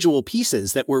individual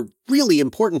pieces that were really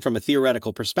important from a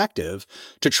theoretical perspective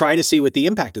to try to see what the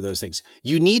impact of those things.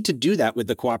 You need to do that with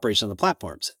the cooperation of the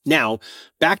platforms. Now,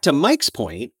 back to Mike's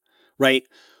point, right?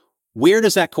 Where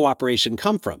does that cooperation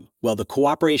come from? Well, the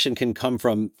cooperation can come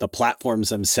from the platforms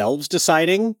themselves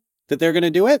deciding that they're going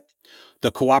to do it.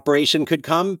 The cooperation could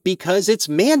come because it's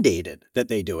mandated that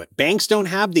they do it. Banks don't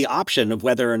have the option of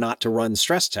whether or not to run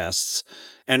stress tests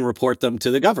and report them to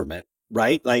the government,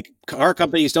 right? Like car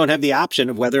companies don't have the option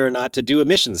of whether or not to do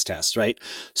emissions tests, right?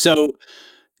 So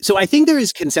I think there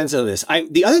is consensus on this.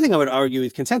 The other thing I would argue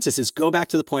with consensus is go back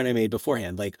to the point I made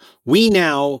beforehand. Like we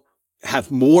now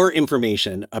have more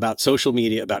information about social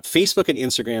media, about Facebook and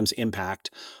Instagram's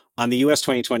impact on the US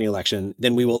 2020 election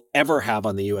than we will ever have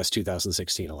on the US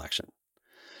 2016 election.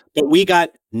 But we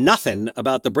got nothing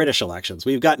about the British elections.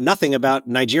 We've got nothing about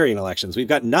Nigerian elections. We've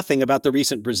got nothing about the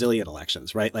recent Brazilian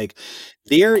elections, right? Like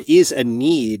there is a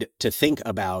need to think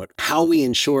about how we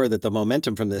ensure that the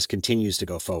momentum from this continues to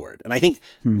go forward. And I think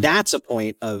that's a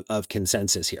point of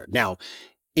consensus here. Now,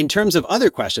 in terms of other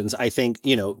questions, I think,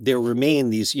 there remain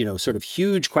these, sort of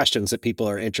huge questions that people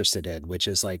are interested in, which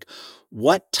is like,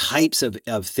 what types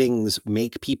of things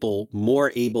make people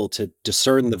more able to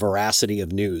discern the veracity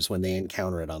of news when they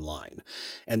encounter it online?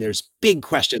 And there's big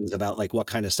questions about like what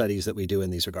kind of studies that we do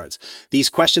in these regards. These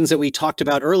questions that we talked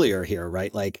about earlier here,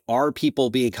 right? Like, are people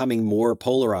becoming more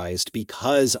polarized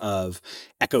because of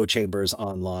echo chambers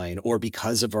online or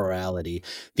because of virality?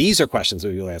 These are questions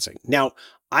that we'll be answering. Now,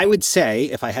 I would say,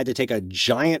 if I had to take a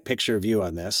giant picture view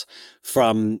on this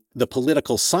from the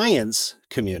political science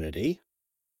community,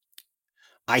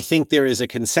 I think there is a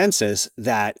consensus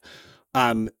that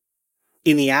in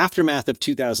the aftermath of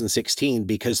 2016,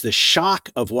 because the shock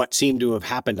of what seemed to have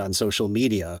happened on social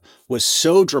media was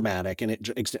so dramatic and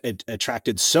it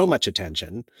attracted so much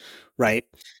attention, right,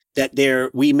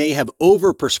 that we may have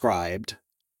overprescribed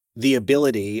the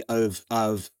ability of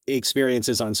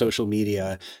experiences on social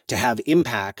media to have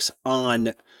impacts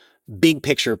on big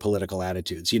picture political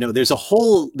attitudes. There's a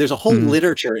whole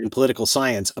literature in political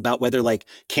science about whether like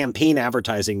campaign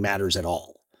advertising matters at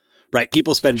all. Right.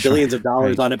 People spend billions of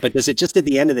dollars on it, but does it just at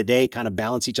the end of the day kind of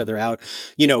balance each other out?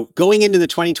 Going into the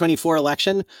 2024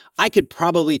 election, I could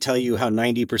probably tell you how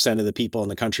 90% of the people in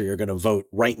the country are going to vote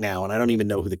right now. And I don't even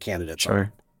know who the candidates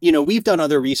are. We've done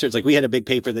other research, like we had a big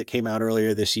paper that came out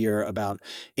earlier this year about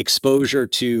exposure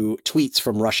to tweets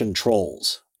from Russian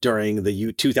trolls during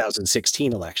the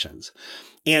 2016 elections.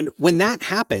 And when that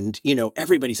happened,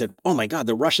 everybody said, oh my God,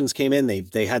 the Russians came in,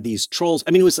 they had these trolls.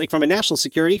 I mean, it was like from a national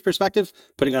security perspective,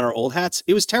 putting on our old hats,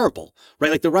 it was terrible,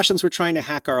 right? Like the Russians were trying to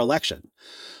hack our election.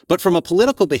 But from a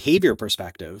political behavior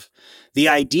perspective, the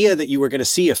idea that you were going to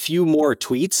see a few more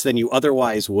tweets than you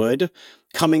otherwise would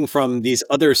coming from these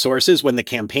other sources when the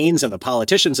campaigns and the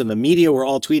politicians and the media were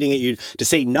all tweeting at you, to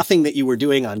say nothing that you were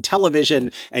doing on television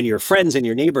and your friends and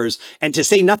your neighbors, and to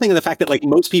say nothing of the fact that like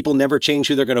most people never change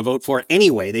who they're going to vote for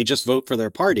anyway, they just vote for their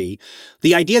party.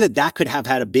 The idea that that could have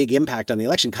had a big impact on the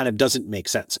election kind of doesn't make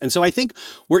sense. And so I think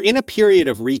we're in a period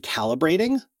of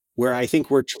recalibrating where I think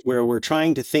we're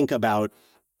trying to think about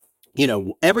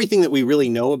everything that we really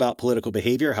know about political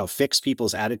behavior, how fixed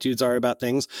people's attitudes are about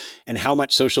things, and how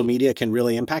much social media can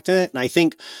really impact it. And I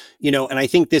think,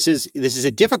 this is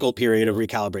a difficult period of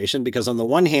recalibration because on the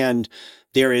one hand,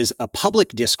 there is a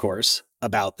public discourse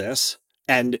about this.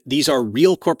 And these are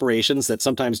real corporations that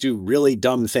sometimes do really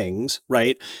dumb things,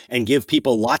 right? And give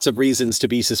people lots of reasons to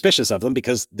be suspicious of them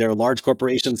because they're large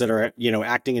corporations that are,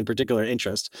 acting in particular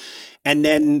interests. And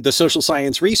then the social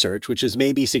science research, which is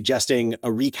maybe suggesting a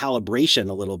recalibration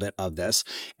a little bit of this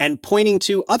and pointing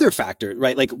to other factors,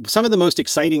 right? Like some of the most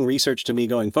exciting research to me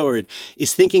going forward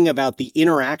is thinking about the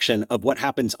interaction of what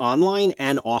happens online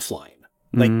and offline.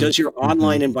 Like, does your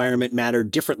online environment matter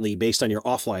differently based on your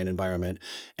offline environment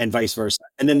and vice versa?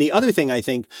 And then the other thing I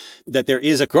think that there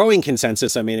is a growing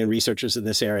consensus, in researchers in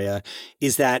this area,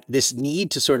 is that this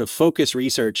need to sort of focus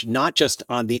research, not just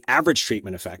on the average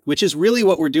treatment effect, which is really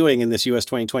what we're doing in this US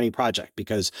 2020 project,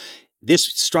 because this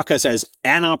struck us as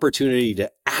an opportunity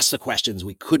to ask the questions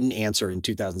we couldn't answer in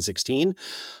 2016.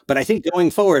 But I think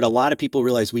going forward, a lot of people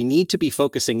realize we need to be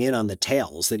focusing in on the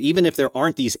tails, that even if there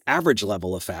aren't these average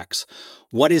level effects,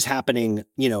 what is happening,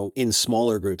 in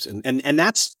smaller groups? And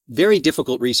that's very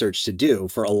difficult research to do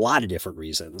for a lot of different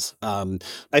reasons.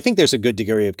 I think there's a good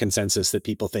degree of consensus that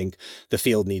people think the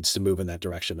field needs to move in that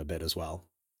direction a bit as well.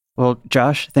 Well,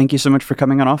 Josh, thank you so much for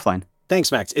coming on Offline. Thanks,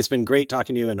 Max. It's been great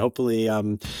talking to you, and hopefully,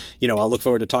 I'll look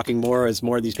forward to talking more as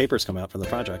more of these papers come out from the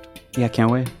project. Yeah, can't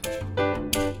wait.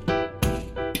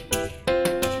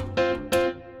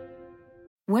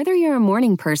 Whether you're a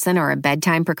morning person or a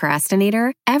bedtime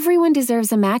procrastinator, everyone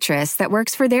deserves a mattress that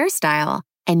works for their style.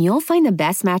 And you'll find the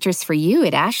best mattress for you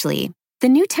at Ashley. The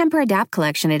new Temper-Adapt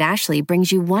collection at Ashley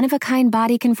brings you one-of-a-kind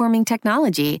body-conforming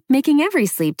technology, making every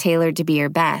sleep tailored to be your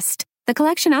best. The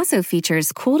collection also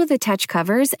features cool-to-the-touch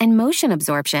covers and motion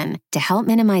absorption to help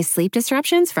minimize sleep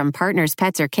disruptions from partners,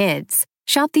 pets, or kids.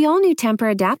 Shop the all-new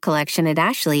Temper-Adapt collection at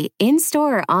Ashley,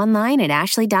 in-store or online at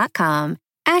ashley.com.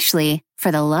 Ashley,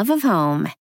 for the love of home.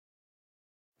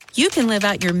 You can live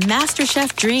out your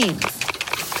MasterChef dreams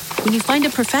when you find a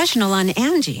professional on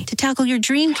Angie to tackle your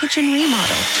dream kitchen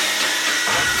remodel.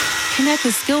 Connect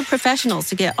with skilled professionals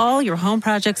to get all your home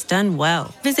projects done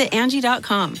well. Visit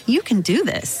Angie.com. You can do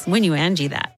this when you Angie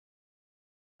that.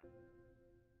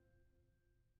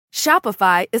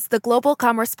 Shopify is the global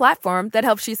commerce platform that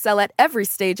helps you sell at every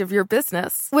stage of your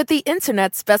business. With the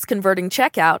internet's best converting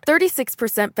checkout,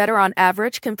 36% better on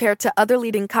average compared to other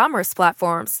leading commerce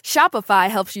platforms, Shopify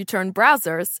helps you turn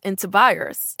browsers into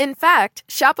buyers. In fact,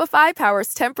 Shopify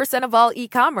powers 10% of all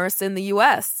e-commerce in the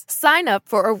U.S. Sign up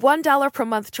for a $1 per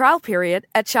month trial period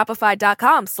at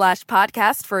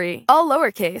shopify.com/podcast free. All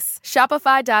lowercase,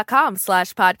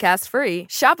 shopify.com/podcast free,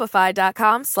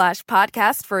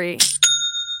 shopify.com/podcast free.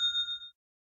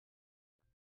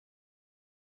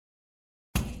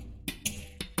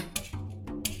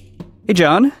 Hey,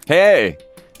 John. Hey.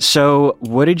 So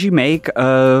what did you make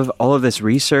of all of this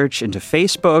research into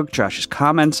Facebook, Josh's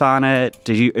comments on it?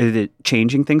 Is it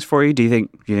changing things for you? Do you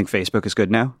think Facebook is good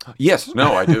now? Yes.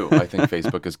 No, I do. I think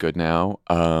Facebook is good now.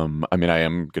 I mean, I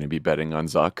am going to be betting on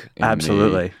Zuck.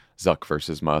 Absolutely. Zuck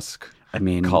versus Musk. I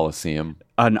mean, Coliseum.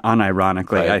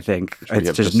 Unironically, right? I think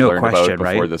It's there's no question,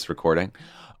 right? Before this recording.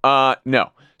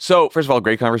 No. So first of all,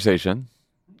 great conversation.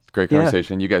 Great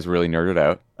conversation. Yeah. You guys really nerded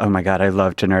out. Oh my God, I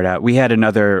love to nerd out. We had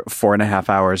another 4.5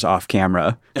 hours off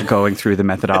camera going through the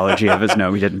methodology of his.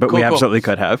 No, we didn't, but we absolutely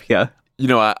could have. Yeah. You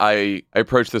know, I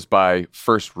approached this by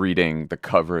first reading the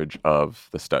coverage of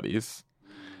the studies,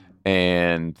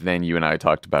 and then you and I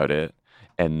talked about it,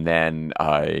 and then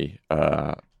I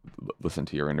listened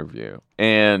to your interview,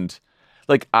 and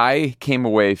like I came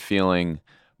away feeling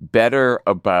better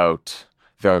about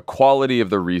the quality of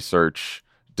the research.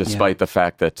 Despite the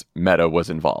fact that Meta was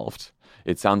involved.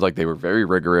 It sounds like they were very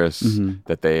rigorous,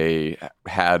 that they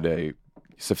had a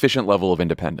sufficient level of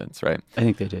independence, right? I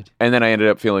think they did. And then I ended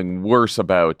up feeling worse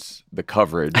about the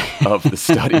coverage of the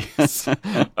studies.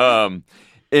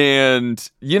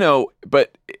 And, you know,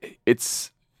 but it's...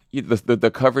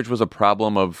 The coverage was a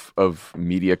problem of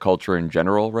media culture in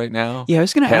general right now. Yeah, I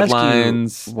was going to ask you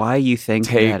why you think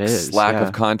takes, that is. Lack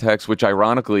of context, which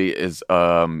ironically is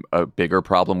a bigger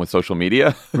problem with social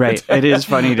media. Right. It is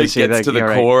funny to see that. It gets to the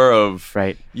core of,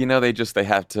 right. You know, they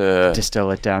have to...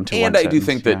 distill it down to one sentence. And I do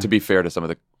think that, to be fair to some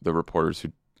of the reporters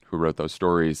who wrote those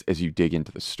stories, as you dig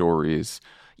into the stories...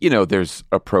 You know, there's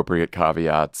appropriate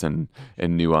caveats and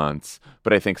nuance,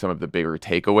 but I think some of the bigger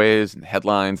takeaways and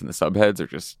headlines and the subheads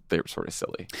they're sort of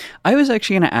silly. I was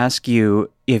actually going to ask you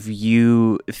if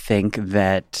you think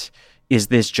that, is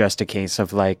this just a case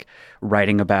of like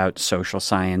writing about social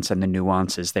science and the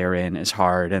nuances therein is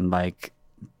hard and like,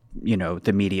 you know,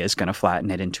 the media is going to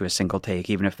flatten it into a single take,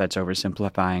 even if that's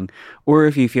oversimplifying, or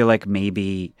if you feel like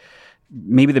maybe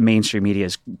the mainstream media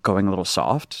is going a little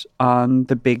soft on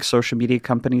the big social media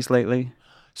companies lately?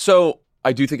 So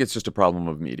I do think it's just a problem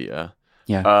of media.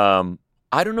 Yeah.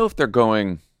 I don't know if they're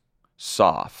going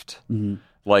soft,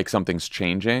 like something's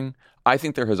changing. I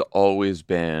think there has always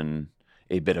been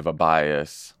a bit of a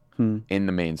bias in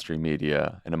the mainstream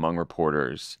media and among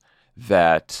reporters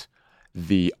that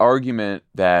the argument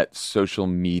that social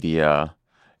media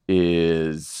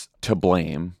is to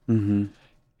blame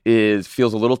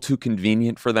feels a little too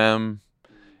convenient for them.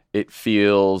 It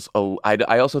feels...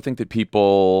 I also think that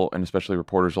people, and especially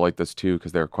reporters, are like this too,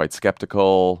 because they're quite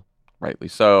skeptical, rightly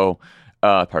so,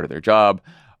 part of their job,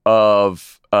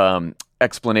 of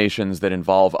explanations that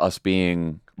involve us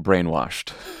being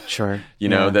brainwashed. Sure. You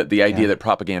know, that the idea that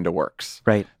propaganda works.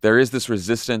 Right. There is this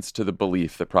resistance to the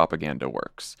belief that propaganda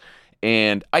works.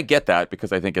 And I get that,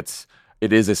 because I think it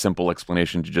is a simple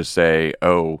explanation to just say,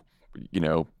 oh, you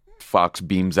know, Fox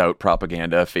beams out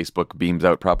propaganda, Facebook beams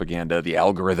out propaganda, the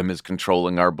algorithm is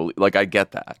controlling our belief. Like, I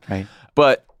get that. Right.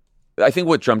 But I think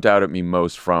what jumped out at me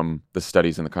most from the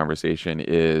studies and the conversation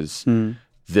is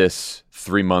this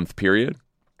 3-month period.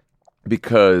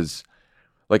 Because,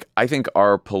 like, I think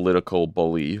our political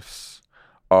beliefs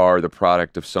are the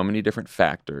product of so many different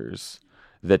factors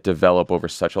that develop over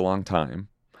such a long time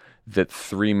that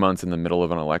 3 months in the middle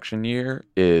of an election year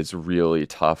is really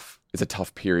tough. It's a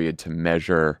tough period to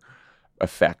measure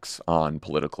effects on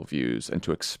political views and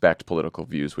to expect political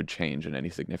views would change in any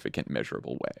significant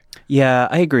measurable way. Yeah,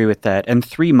 I agree with that. And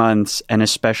 3 months, and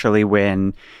especially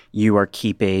when you are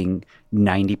keeping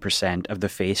 90% of the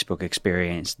Facebook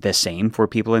experience the same for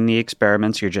people in the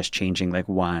experiments, you're just changing like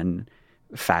one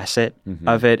facet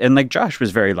of it. And like Josh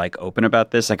was very like open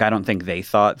about this. Like I don't think they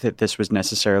thought that this was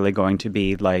necessarily going to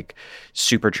be like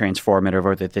super transformative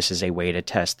or that this is a way to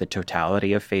test the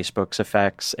totality of Facebook's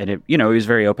effects. And it, he was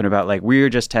very open about like, we're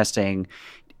just testing,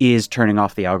 is turning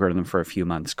off the algorithm for a few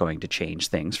months going to change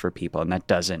things for people? And that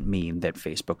doesn't mean that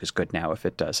Facebook is good now if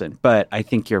it doesn't. But I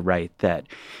think you're right that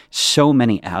so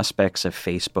many aspects of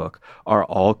Facebook are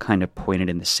all kind of pointed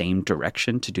in the same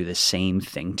direction to do the same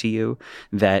thing to you,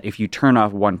 that if you turn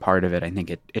off one part of it, I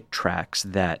think it tracks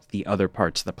that the other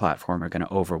parts of the platform are going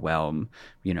to overwhelm.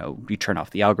 You turn off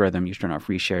the algorithm, you turn off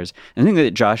reshares. And the thing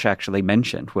that Josh actually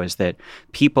mentioned was that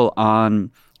people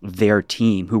on their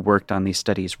team who worked on these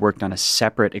studies worked on a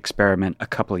separate experiment a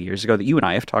couple of years ago that you and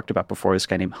I have talked about before. This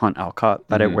guy named Hunt Alcott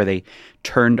led it, where they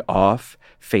turned off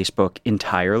Facebook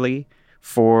entirely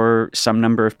for some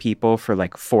number of people for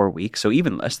like 4 weeks, so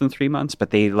even less than 3 months,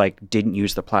 but they like didn't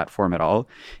use the platform at all.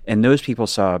 And those people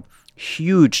saw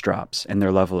huge drops in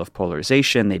their level of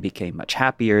polarization. They became much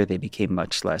happier. They became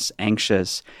much less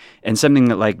anxious. And something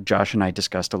that like Josh and I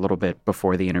discussed a little bit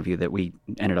before the interview that we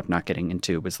ended up not getting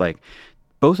into was like,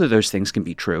 both of those things can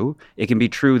be true. It can be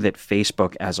true that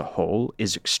Facebook as a whole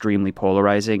is extremely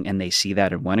polarizing, and they see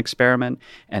that in one experiment.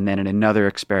 And then in another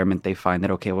experiment, they find that,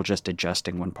 okay, well, just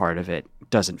adjusting one part of it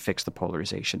doesn't fix the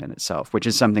polarization in itself, which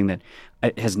is something that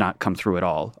has not come through at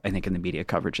all, I think, in the media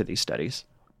coverage of these studies.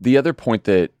 The other point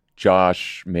that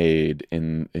Josh made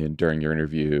in during your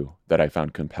interview that I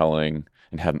found compelling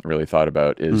and hadn't really thought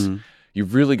about is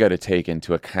you've really got to take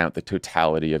into account the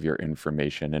totality of your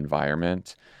information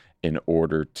environment in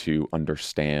order to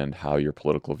understand how your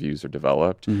political views are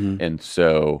developed. And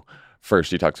so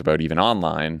first he talks about even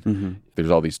online,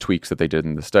 there's all these tweaks that they did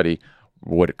in the study.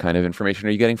 What kind of information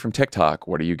are you getting from TikTok?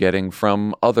 What are you getting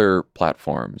from other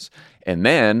platforms? And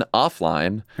then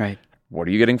offline, right? What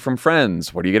are you getting from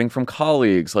friends? What are you getting from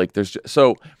colleagues? Like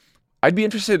so I'd be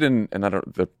interested in, and I don't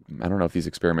know if these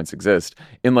experiments exist,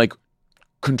 in like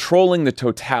controlling the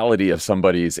totality of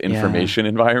somebody's information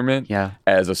environment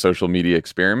as a social media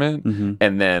experiment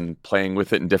and then playing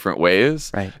with it in different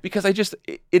ways. Right. Because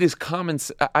it is common.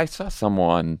 I saw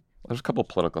someone, there's a couple of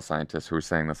political scientists who were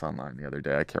saying this online the other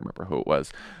day. I can't remember who it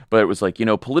was, but it was like,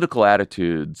 political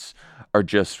attitudes are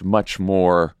just much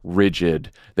more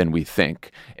rigid than we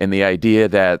think. And the idea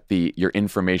that your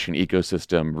information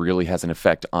ecosystem really has an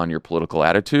effect on your political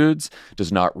attitudes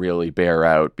does not really bear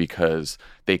out because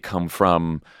they come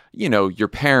from, your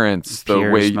parents, the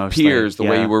way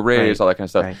you were raised, all that kind of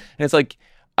stuff. Right. And it's like,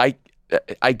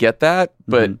 I get that,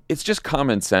 but it's just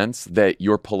common sense that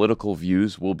your political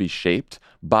views will be shaped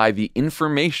by the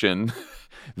information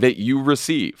that you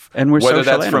receive. And whether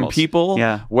that's animals. From people,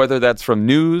 whether that's from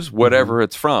news, whatever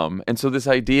it's from. And so this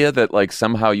idea that like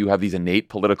somehow you have these innate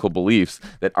political beliefs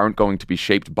that aren't going to be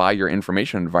shaped by your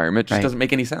information environment just doesn't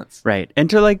make any sense. Right. And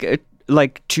to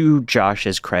like to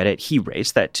Josh's credit, he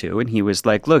raised that too. And he was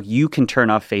like, look, you can turn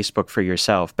off Facebook for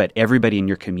yourself, but everybody in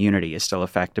your community is still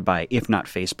affected by, if not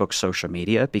Facebook, social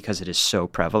media, because it is so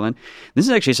prevalent. This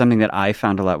is actually something that I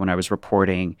found a lot when I was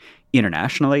reporting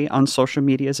internationally on social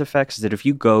media's effects, that if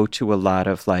you go to a lot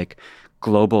of like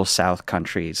global South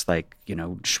countries like,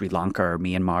 Sri Lanka or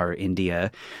Myanmar or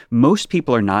India, most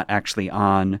people are not actually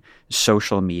on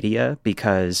social media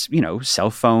because,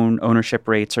 cell phone ownership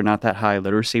rates are not that high.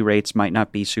 Literacy rates might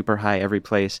not be super high every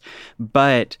place.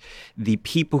 But the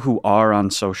people who are on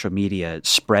social media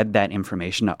spread that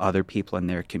information to other people in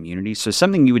their community. So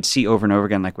something you would see over and over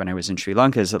again, like when I was in Sri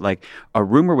Lanka, is that like a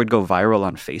rumor would go viral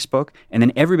on Facebook and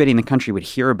then everybody in the country would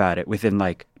hear about it within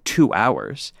like 2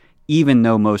 hours, even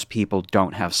though most people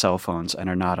don't have cell phones and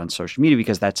are not on social media,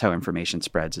 because that's how information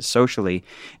spreads, is socially.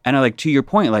 And I like, to your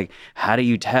point, like, how do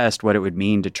you test what it would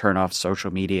mean to turn off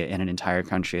social media in an entire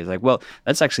country? It's like, well,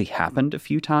 that's actually happened a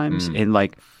few times in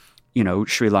like,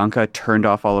 Sri Lanka turned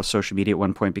off all of social media at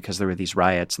one point because there were these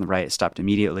riots and the riots stopped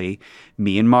immediately.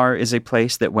 Myanmar is a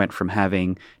place that went from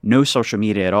having no social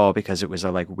media at all because it was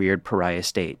a like weird pariah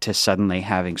state to suddenly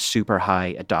having super high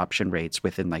adoption rates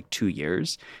within like 2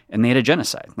 years. And they had a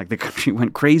genocide. Like the country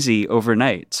went crazy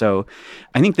overnight. So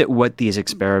I think that what these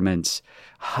experiments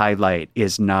highlight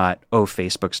is not,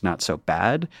 Facebook's not so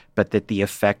bad, but that the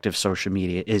effect of social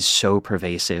media is so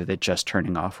pervasive that just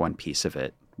turning off one piece of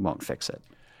it won't fix it.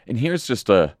 And here's just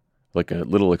a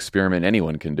little experiment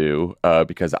anyone can do,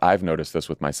 because I've noticed this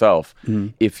with myself.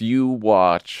 If you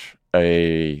watch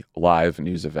a live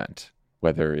news event,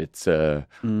 whether it's a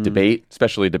debate,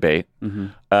 especially a debate,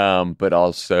 but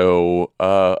also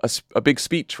a big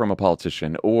speech from a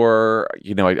politician, or,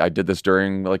 I did this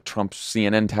during like Trump's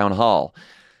CNN town hall.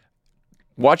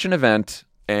 Watch an event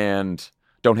and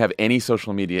don't have any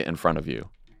social media in front of you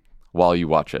while you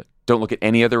watch it. Don't look at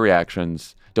any other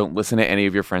reactions. Don't listen to any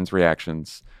of your friends'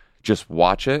 reactions. Just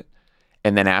watch it.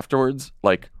 And then afterwards,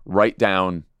 like, write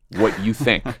down what you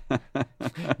think.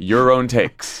 Your own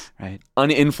takes. Right.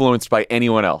 Uninfluenced by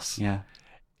anyone else. Yeah.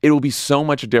 It will be so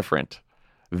much different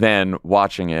than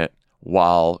watching it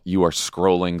while you are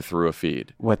scrolling through a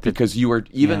feed. Because you are,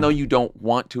 even though you don't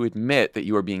want to admit that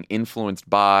you are being influenced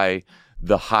by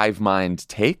the hive mind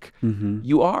take,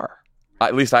 you are.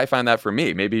 At least I find that for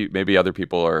me. Maybe other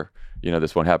people are,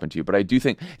 this won't happen to you. But I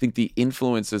think the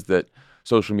influences that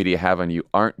social media have on you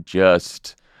aren't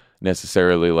just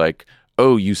necessarily like,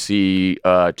 oh, you see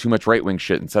too much right-wing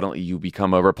shit and suddenly you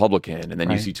become a Republican, and then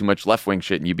you see too much left-wing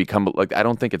shit and you become like, I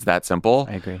don't think it's that simple.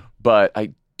 I agree. But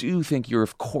I do think you're,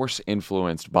 of course,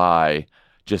 influenced by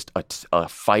just a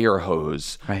fire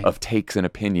hose of takes and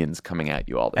opinions coming at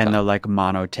you all the time. And the like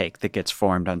mono take that gets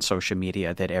formed on social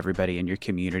media that everybody in your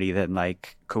community then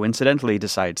like coincidentally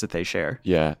decides that they share.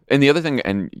 Yeah. And the other thing,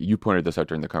 and you pointed this out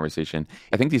during the conversation,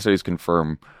 I think these studies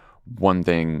confirm one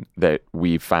thing that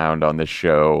we found on this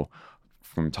show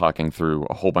from talking through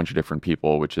a whole bunch of different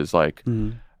people, which is like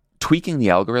tweaking the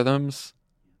algorithms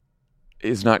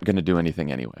is not going to do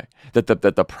anything anyway. That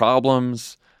the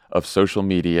problems of social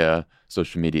media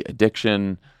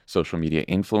addiction, social media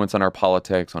influence on our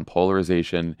politics, on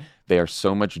polarization, they are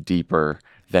so much deeper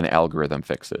than algorithm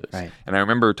fixes. Right. And I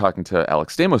remember talking to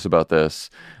Alex Stamos about this,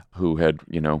 who had,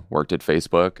 worked at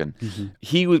Facebook, and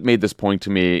he made this point to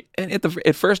me. And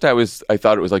at first I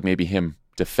thought it was like maybe him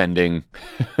defending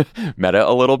Meta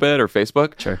a little bit, or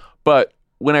Facebook. Sure. But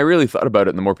when I really thought about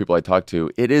it, and the more people I talked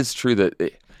to, it is true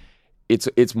that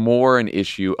it's more an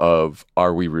issue of,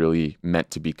 are we really meant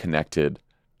to be connected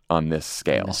on this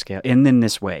scale? And in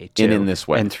this way, too. And in this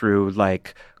way. And through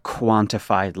like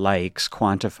quantified likes,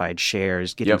 quantified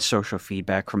shares, getting social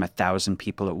feedback from 1,000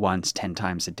 people at once, 10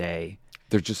 times a day.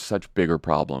 They're just such bigger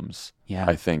problems,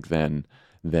 I think, than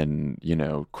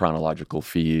chronological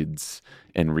feeds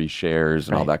and reshares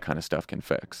and all that kind of stuff can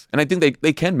fix. And I think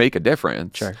they can make a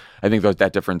difference. Sure. I think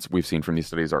that difference we've seen from these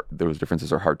studies, those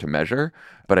differences are hard to measure,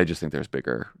 but I just think there's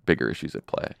bigger issues at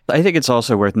play. I think it's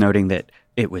also worth noting that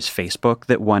it was Facebook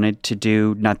that wanted to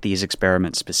do, not these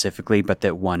experiments specifically, but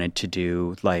that wanted to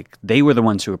do, like, they were the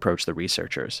ones who approached the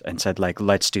researchers and said, like,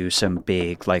 let's do some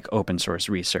big, like, open source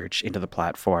research into the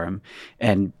platform.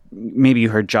 And maybe you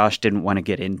heard Josh didn't want to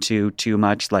get into too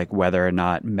much, like, whether or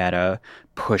not Meta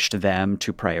pushed them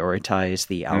to prioritize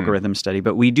the algorithm study.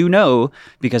 But we do know,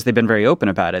 because they've been very open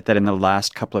about it, that in the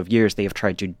last couple of years, they have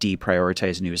tried to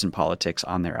deprioritize news and politics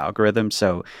on their algorithm.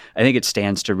 So I think it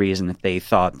stands to reason that they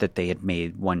thought that they had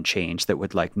made one change that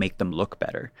would like make them look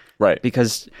better. Right.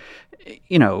 Because,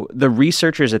 the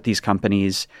researchers at these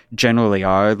companies generally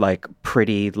are like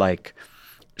pretty like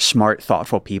smart,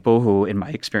 thoughtful people who, in my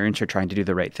experience, are trying to do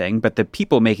the right thing. But the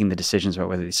people making the decisions about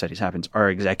whether these studies happen are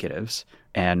executives.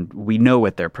 And we know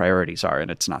what their priorities are,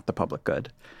 and it's not the public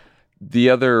good. The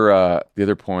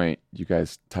other point you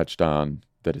guys touched on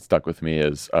that it stuck with me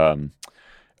is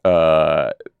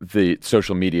the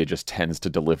social media just tends to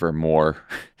deliver more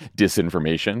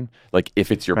disinformation, like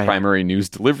if it's your primary news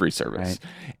delivery service. Right.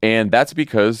 And that's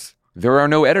because there are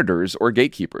no editors or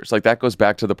gatekeepers. Like, that goes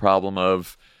back to the problem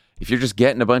of, if you're just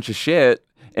getting a bunch of shit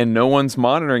and no one's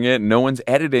monitoring it, no one's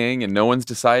editing, and no one's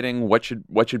deciding what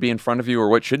should be in front of you or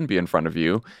what shouldn't be in front of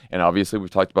you. And obviously we've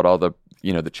talked about all the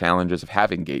the challenges of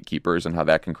having gatekeepers and how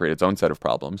that can create its own set of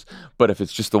problems. But if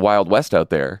it's just the Wild West out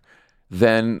there,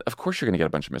 then of course you're going to get a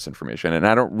bunch of misinformation. And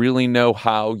I don't really know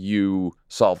how you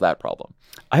solve that problem.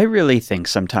 I really think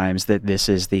sometimes that this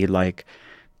is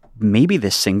maybe the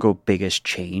single biggest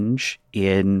change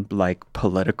in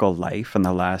political life in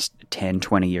the last 10,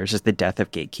 20 years is the death of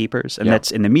gatekeepers. And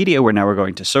that's in the media, where now we're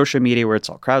going to social media where it's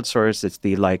all crowdsourced. It's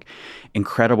the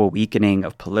incredible weakening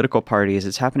of political parties.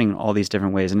 It's happening in all these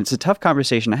different ways. And it's a tough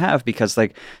conversation to have because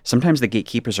sometimes the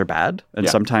gatekeepers are bad and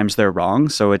sometimes they're wrong.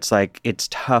 So it's it's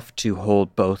tough to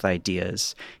hold both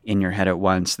ideas in your head at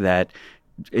once, that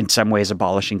in some ways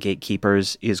abolishing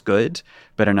gatekeepers is good,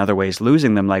 but in other ways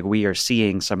losing them, we are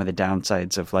seeing some of the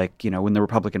downsides of when the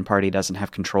Republican Party doesn't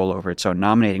have control over its own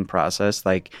nominating process,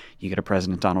 you get a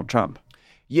President Donald Trump.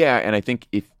 Yeah, and I think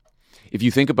if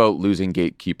you think about losing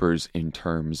gatekeepers in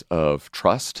terms of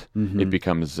trust, it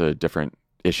becomes a different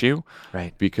issue,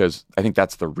 right? Because I think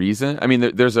that's the reason. I mean,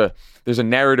 there's a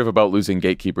narrative about losing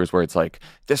gatekeepers where it's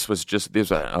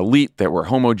there's an elite that were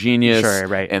homogeneous, sure,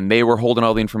 right, and they were holding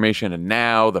all the information, and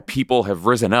now the people have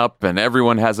risen up and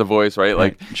everyone has a voice,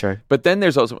 right? Sure. But then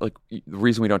there's also the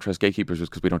reason we don't trust gatekeepers is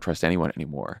because we don't trust anyone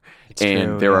anymore, It's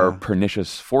true, there are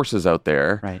pernicious forces out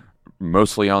there, right,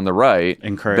 mostly on the right,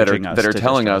 encouraging us that are to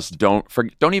telling distrust. us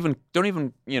don't even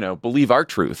believe our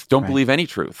truth. Don't believe any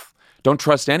truth. Don't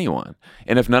trust anyone.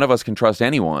 And if none of us can trust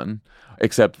anyone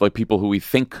except like people who we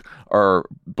think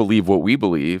believe what we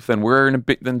believe, then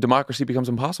then democracy becomes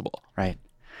impossible. Right.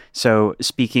 So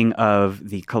speaking of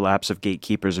the collapse of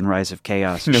gatekeepers and rise of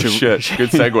chaos. No shit.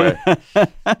 Good segue.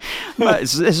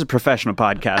 This is professional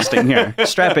podcasting here.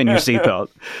 Strap in your seatbelt.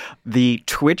 The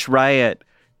Twitch riot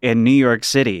in New York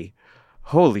City.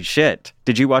 Holy shit.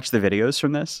 Did you watch the videos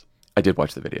from this? I did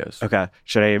watch the videos. Okay.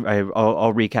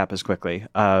 I'll recap as quickly.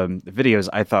 The videos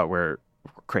I thought were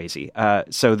crazy.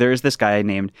 So there's this guy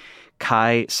named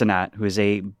Kai Cenat, who is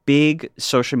a big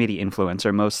social media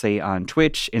influencer, mostly on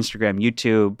Twitch, Instagram,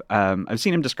 YouTube. I've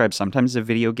seen him described sometimes as a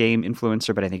video game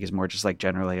influencer, but I think he's more just like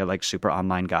generally a like super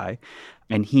online guy.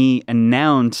 And he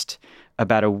announced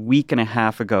about a week and a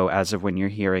half ago, as of when you're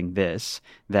hearing this,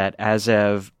 that as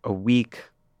of a week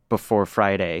before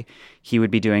Friday, he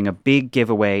would be doing a big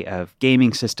giveaway of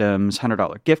gaming systems,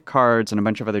 $100 gift cards, and a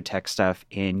bunch of other tech stuff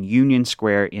in Union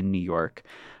Square in New York.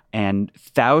 And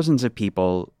thousands of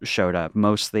people showed up,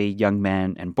 mostly young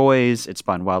men and boys. It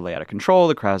spun wildly out of control.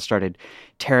 The crowd started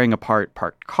tearing apart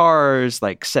parked cars,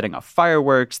 like setting off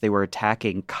fireworks. They were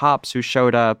attacking cops who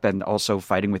showed up and also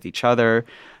fighting with each other.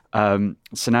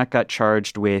 Cenat got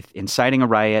charged with inciting a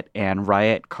riot and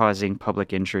riot causing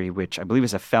public injury, which I believe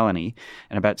is a felony.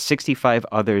 And about 65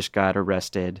 others got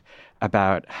arrested,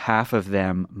 about half of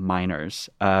them minors.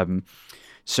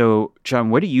 So, John,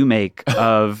 what do you make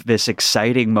of this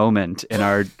exciting moment in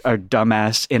our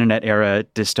dumbass internet era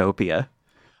dystopia?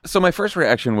 So my first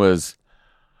reaction was,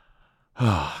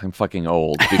 I'm fucking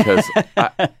old because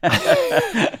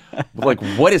like,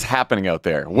 what is happening out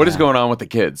there? What is going on with the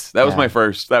kids? That was my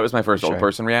first old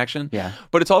person reaction. Yeah.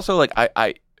 But it's also like,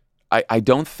 I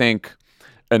don't think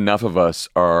enough of us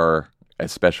are,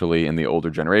 especially in the older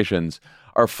generations,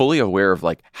 are fully aware of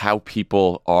like how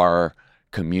people are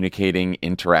communicating,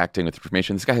 interacting with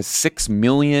information. This guy has 6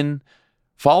 million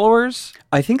followers.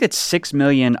 I think it's 6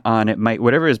 million on it.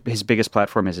 Whatever his biggest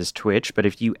platform is Twitch. But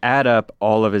if you add up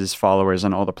all of his followers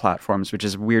on all the platforms, which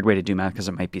is a weird way to do math because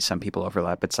it might be some people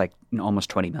overlap, it's like almost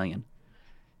 20 million.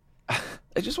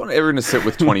 I just want everyone to sit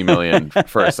with 20 million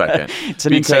for a second. It's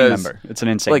an insane number. It's an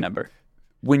insane number.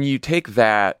 When you take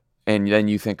that and then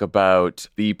you think about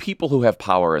the people who have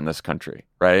power in this country,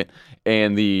 right?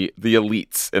 And the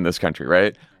elites in this country,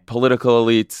 right? Political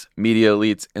elites, media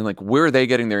elites, and like where are they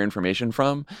getting their information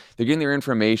from? They're getting their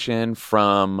information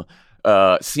from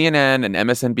CNN and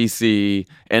MSNBC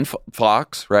and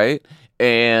Fox, right?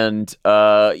 And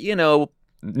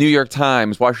New York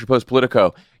Times, Washington Post,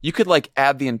 Politico. You could like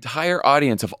add the entire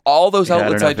audience of all those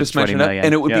outlets I just mentioned,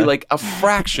 and it would be like a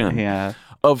fraction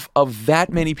of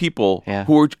that many people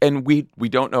who are, and we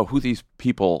don't know who these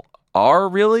people are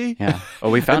really. Yeah.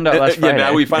 Well, we found out last Friday.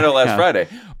 Now we found out last Friday.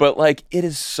 But like, it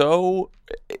is so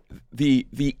the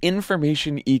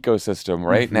information ecosystem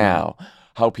right now,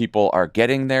 how people are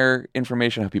getting their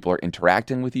information, how people are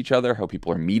interacting with each other, how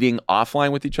people are meeting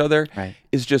offline with each other,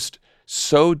 is just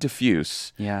so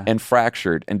diffuse and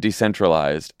fractured and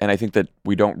decentralized. And I think that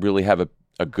we don't really have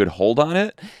a good hold on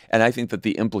it. And I think that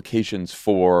the implications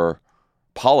for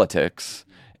politics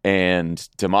and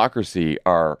democracy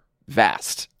are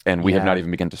vast. And we have not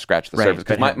even begun to scratch the surface.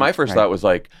 Because my first thought was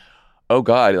like, oh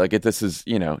God, like this is,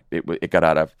 it got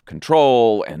out of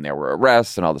control and there were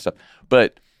arrests and all this stuff.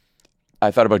 But I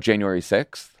thought about January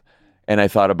 6th and I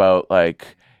thought about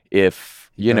like, if,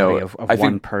 of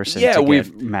one person to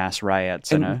get mass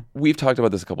riots. We've talked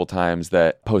about this a couple times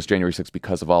that post January 6th,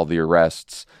 because of all the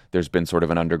arrests, there's been sort of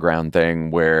an underground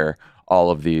thing where all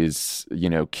of these,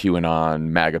 QAnon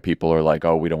MAGA people are like,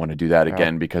 oh, we don't want to do that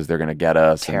again because they're going to get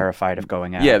us. Terrified of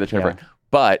going out. Yeah, they're terrified. Yeah.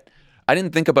 But I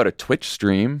didn't think about a Twitch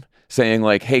stream saying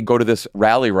like, hey, go to this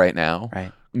rally right now.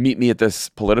 Right. Meet me at this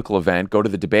political event, go to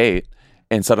the debate,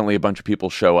 and suddenly a bunch of people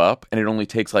show up. And it only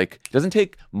takes it doesn't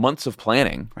take months of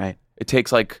planning. Right. It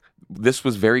takes this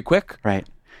was very quick. Right.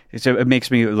 So it makes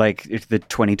me like if the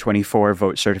 2024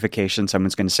 vote certification,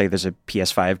 someone's going to say there's a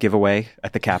PS5 giveaway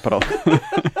at the Capitol.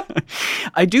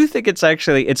 I do think it's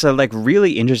a like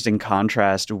really interesting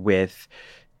contrast with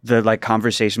the like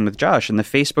conversation with Josh and the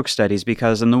Facebook studies,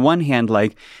 because on the one hand,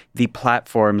 like the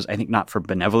platforms, I think not for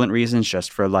benevolent reasons,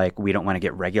 just for like we don't want to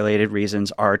get regulated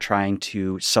reasons, are trying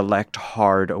to select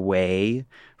hard away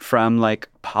from like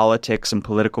politics and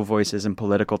political voices and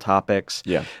political topics.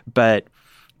 Yeah. But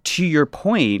to your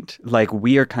point, like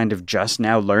we are kind of just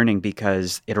now learning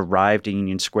because it arrived in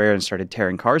Union Square and started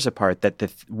tearing cars apart that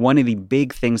one of the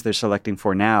big things they're selecting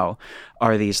for now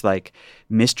are these like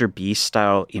Mr. Beast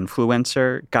style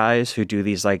influencer guys who do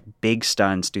these like big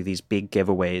stunts, do these big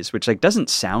giveaways, which like doesn't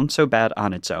sound so bad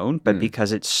on its own, but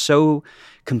because it's so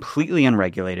completely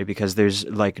unregulated, because there's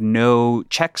like no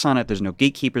checks on it, there's no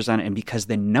gatekeepers on it, and because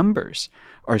the numbers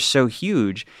are so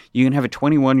huge, you can have a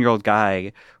 21-year-old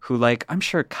guy who, like, I'm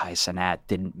sure Kai Cenat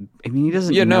didn't. I mean, he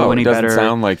doesn't know any better. It doesn't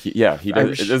sound like. He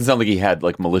doesn't sound like he had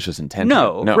like malicious intention.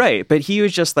 No, right. But he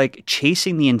was just like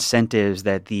chasing the incentives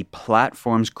that the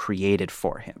platforms created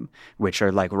for him, which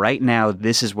are like right now,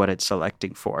 this is what it's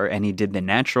selecting for. And he did the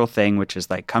natural thing, which is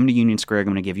like, come to Union Square, I'm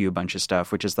going to give you a bunch of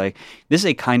stuff, which is like, this is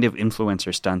a kind of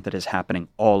influencer stunt that is happening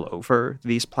all over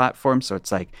these platforms. So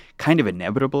it's like kind of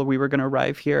inevitable we were going to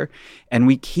arrive here. And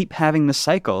we keep having the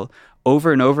cycle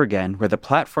over and over again where the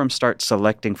platform starts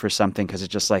selecting for something because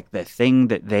it's just like the thing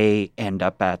that they end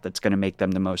up at that's going to make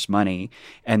them the most money.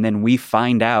 And then we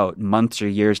find out months or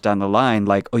years down the line,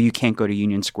 like, oh, you can't go to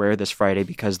Union Square this Friday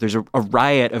because there's a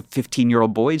riot of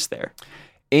 15-year-old boys there.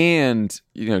 And,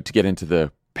 you know, to get into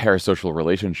the parasocial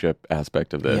relationship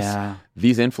aspect of this,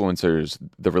 these influencers,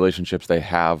 the relationships they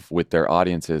have with their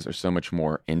audiences are so much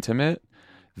more intimate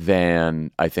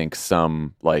than I think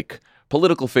some like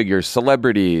political figures,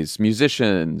 celebrities,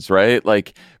 musicians, right?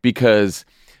 Like, because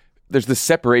there's this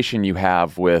separation you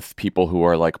have with people who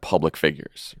are like public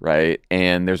figures, right?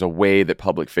 And there's a way that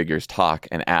public figures talk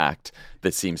and act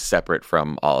that seems separate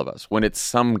from all of us. When it's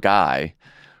some guy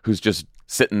who's just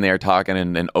sitting there talking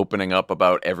and opening up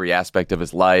about every aspect of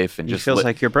his life, and just feels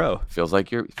like your bro. Feels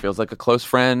like a close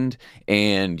friend,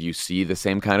 and you see the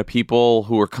same kind of people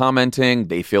who are commenting.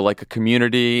 They feel like a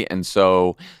community, and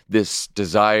so this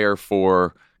desire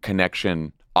for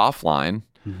connection offline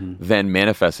then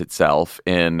manifests itself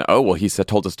in, oh, well, he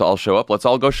told us to all show up. Let's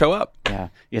all go show up. Yeah.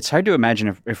 It's hard to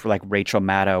imagine if like Rachel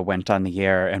Maddow went on the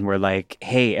air and we're like,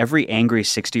 hey, every angry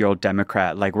 60-year-old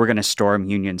Democrat, like we're going to storm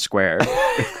Union Square.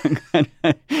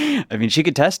 I mean, she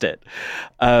could test it.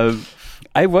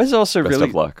 I was also Best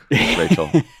of luck, Rachel.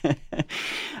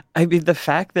 I mean, the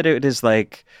fact that it is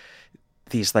like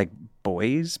these like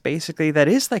boys, basically, that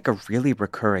is like a really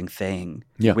recurring thing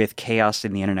with chaos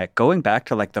in the internet, going back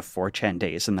to like the 4chan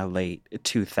days in the late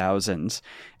 2000s.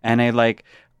 And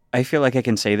I feel like I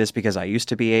can say this because I used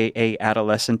to be a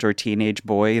adolescent or teenage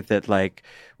boy, that like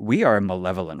we are a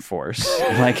malevolent force,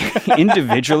 like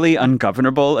individually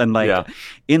ungovernable and like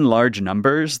in large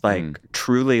numbers, like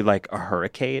truly like a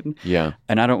hurricane. Yeah.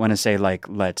 And I don't want to say like,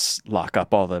 let's lock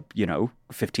up all the,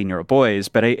 15-year-old boys,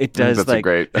 but it does that's a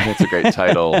great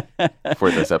title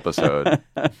for this episode.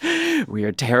 We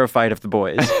are terrified of the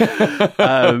boys.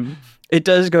 It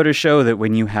does go to show that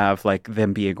when you have like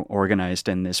them being organized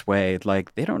in this way,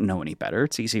 like they don't know any better.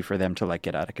 It's easy for them to like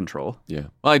get out of control. Yeah.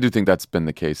 Well, I do think that's been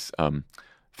the case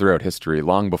throughout history,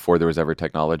 long before there was ever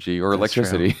technology or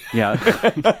electricity. True. Yeah.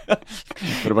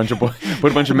 Put a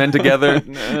bunch of men together.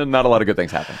 Not a lot of good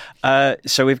things happen.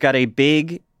 So we've got a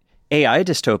big AI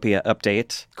dystopia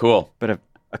update. Cool. But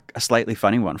a slightly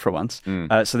funny one for once.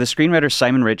 So the screenwriter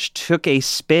Simon Rich took a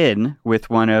spin with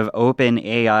one of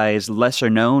OpenAI's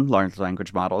lesser-known large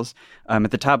language models. At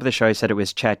the top of the show, I said it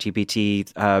was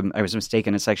ChatGPT. I was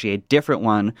mistaken. It's actually a different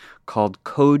one called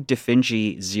Code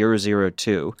DaVinci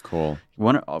 002. Cool.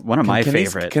 One of my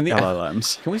favorite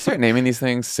LLMs. Can we start naming these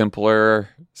things simpler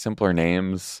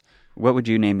names? What would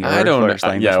you name your I don't large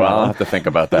language model? I'll have to think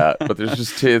about that. But there's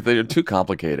just they're too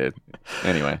complicated.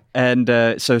 Anyway. And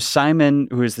so Simon,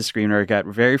 who is the screenwriter, got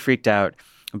very freaked out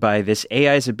by this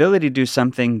AI's ability to do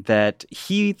something that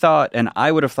he thought, and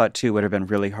I would have thought too, would have been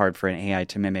really hard for an AI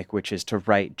to mimic, which is to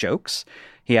write jokes.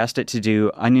 He asked it to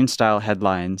do Onion-style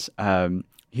headlines.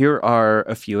 Here are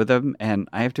a few of them, and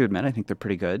I have to admit, I think they're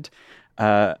pretty good.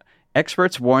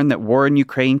 Experts warn that war in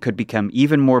Ukraine could become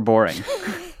even more boring.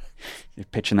 You're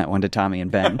pitching that one to Tommy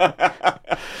and Ben.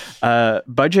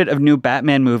 Budget of new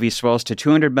Batman movie swells to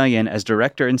 $200 million as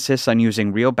director insists on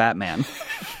using real Batman.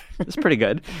 It's pretty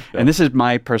good. And this is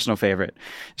my personal favorite.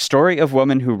 Story of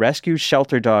woman who rescues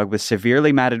shelter dog with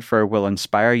severely matted fur will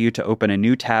inspire you to open a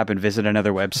new tab and visit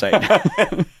another website.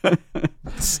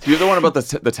 You're the one about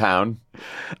the town.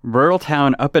 Rural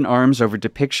town up in arms over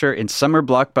picture in summer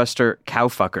blockbuster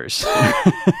Cowfuckers.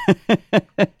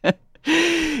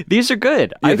 These are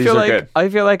good. I feel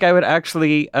like I would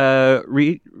actually I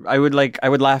would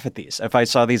laugh at these. If I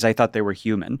saw these, I thought they were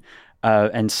human.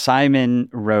 And Simon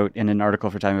wrote in an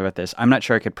article for Time about this, I'm not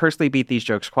sure I could personally beat these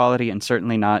jokes' quality and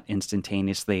certainly not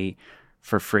instantaneously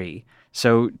for free.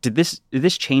 So did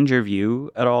this change your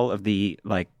view at all of the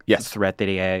threat that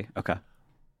AI? Okay.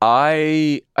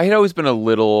 I had always been a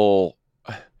little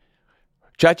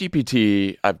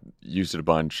ChatGPT. I've used it a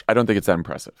bunch. I don't think it's that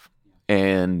impressive,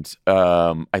 and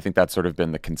I think that's sort of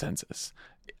been the consensus.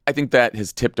 I think that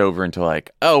has tipped over into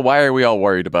like, oh, why are we all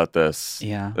worried about this?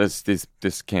 Yeah,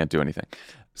 this can't do anything.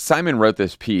 Simon wrote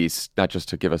this piece not just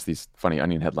to give us these funny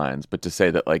Onion headlines, but to say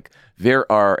that like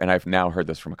there are, and I've now heard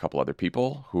this from a couple other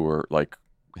people who are like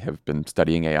have been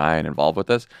studying AI and involved with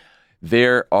this.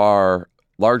 There are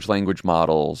large language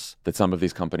models that some of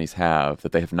these companies have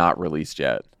that they have not released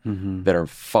yet that are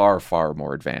far, far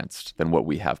more advanced than what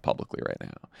we have publicly right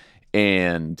now.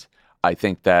 And I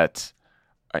think that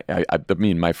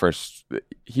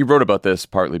he wrote about this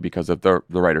partly because of the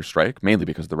writer's strike, mainly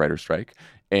because of the writer's strike.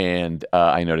 And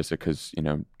I noticed it because,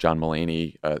 John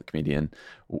Mulaney, comedian,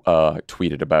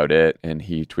 tweeted about it, and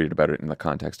he tweeted about it in the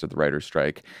context of the writer's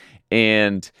strike.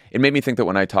 And it made me think that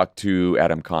when I talked to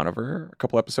Adam Conover a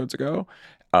couple episodes ago,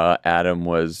 Adam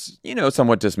was,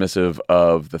 somewhat dismissive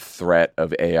of the threat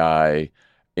of AI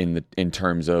in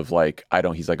terms of like,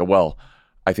 he's like, well,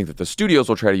 I think that the studios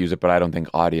will try to use it, but I don't think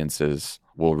audiences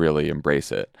will really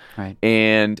embrace it. Right.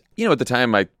 And, at the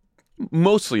time I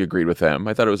mostly agreed with him.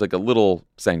 I thought it was like a little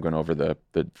sanguine over the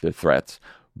threats,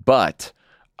 but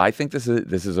I think this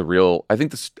is a real. I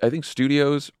think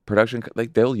studios, production,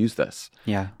 like they'll use this.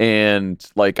 Yeah. And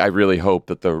like I really hope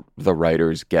that the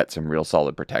writers get some real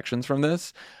solid protections from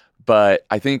this. But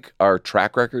I think our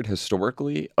track record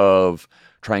historically of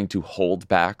trying to hold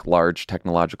back large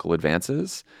technological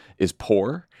advances is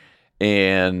poor,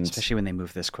 and especially when they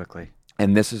move this quickly.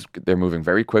 And they're moving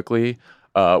very quickly.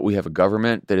 We have a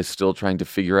government that is still trying to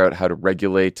figure out how to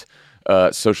regulate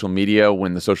social media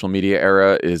when the social media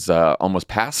era is almost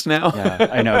past now. Yeah,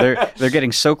 I know. They're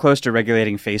getting so close to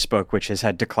regulating Facebook, which has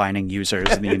had declining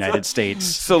users in the United States.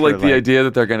 So the idea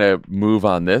that they're going to move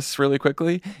on this really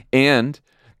quickly. And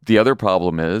the other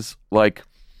problem is like,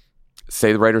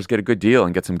 say the writers get a good deal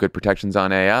and get some good protections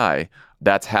on AI.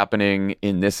 That's happening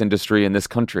in this industry, in this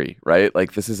country, right?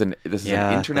 Like this is an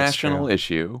international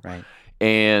issue. Right.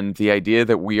 And the idea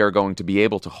that we are going to be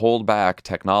able to hold back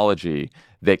technology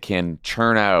that can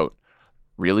churn out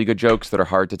really good jokes that are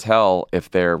hard to tell if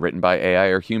they're written by AI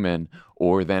or human,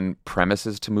 or then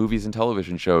premises to movies and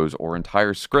television shows or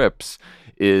entire scripts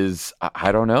is,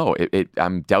 I don't know.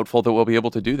 I'm doubtful that we'll be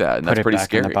able to do that. And that's pretty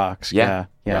scary. Put it back in the box.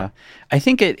 Yeah. I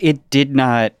think it did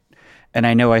not, and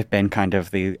I know I've been kind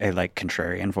of a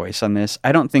contrarian voice on this.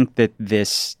 I don't think that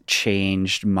this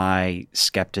changed my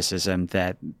skepticism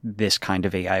that this kind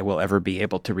of AI will ever be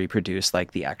able to reproduce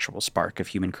like the actual spark of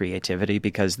human creativity,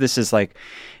 because this is like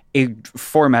a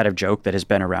format of joke that has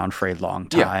been around for a long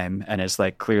time and is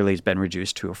like clearly has been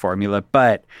reduced to a formula.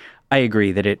 But I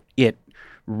agree that it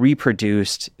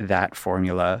reproduced that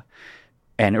formula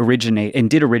and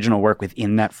did original work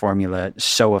within that formula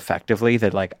so effectively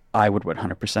that like I would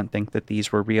 100% think that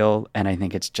these were real. And I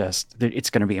think it's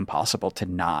going to be impossible to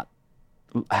not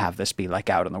have this be like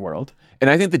out in the world. And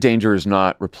I think the danger is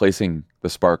not replacing the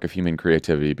spark of human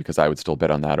creativity, because I would still bet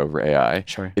on that over AI.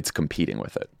 Sure. It's competing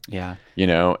with it. Yeah.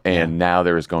 Now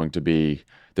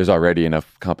there's already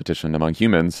enough competition among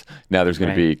humans. Now there's going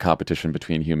to be competition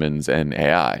between humans and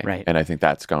AI. Right. And I think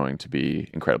that's going to be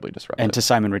incredibly disruptive. And to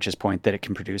Simon Rich's point that it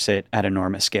can produce it at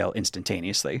enormous scale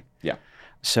instantaneously. Yeah.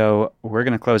 So we're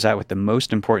going to close out with the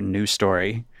most important news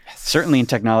story, certainly in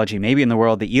technology, maybe in the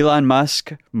world, the Elon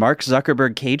Musk, Mark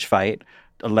Zuckerberg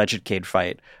alleged cage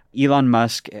fight. Elon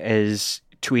Musk is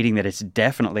tweeting that it's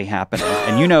definitely happening.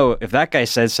 And if that guy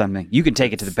says something, you can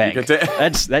take it to the bank.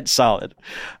 That's solid.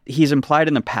 He's implied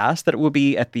in the past that it will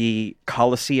be at the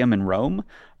Colosseum in Rome.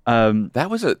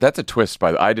 That's a twist.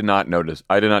 I did not know that.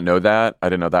 I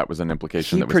didn't know that was an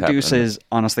implication. He that was produces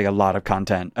honestly a lot of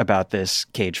content about this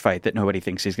cage fight that nobody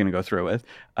thinks he's going to go through with.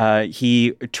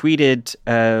 He tweeted,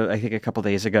 I think a couple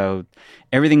days ago,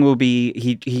 everything will be.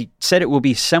 He said it will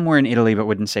be somewhere in Italy, but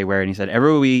wouldn't say where. And he said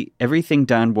everything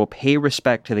done will pay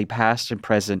respect to the past and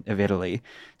present of Italy.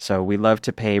 So we love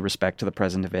to pay respect to the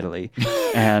present of Italy.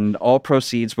 And all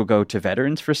proceeds will go to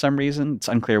veterans for some reason. It's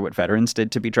unclear what veterans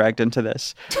did to be dragged into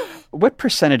this. What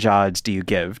percentage odds do you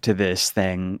give to this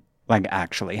thing like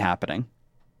actually happening?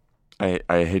 I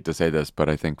hate to say this, but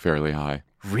I think fairly high.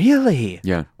 Really?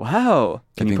 Yeah. Wow.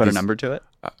 Can you put a number to it?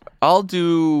 I'll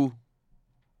do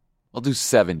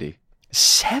 70.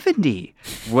 70?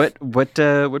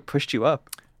 What pushed you up?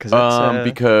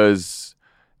 Because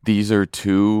these are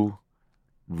two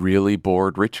really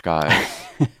bored rich guys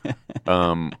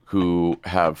who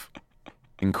have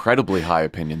incredibly high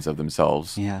opinions of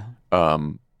themselves. Yeah.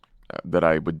 That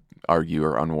I would argue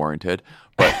are unwarranted,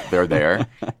 but they're there,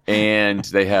 and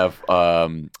they have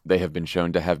been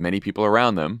shown to have many people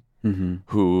around them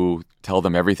who tell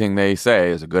them everything they say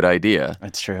is a good idea.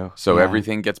 That's true. So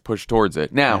everything gets pushed towards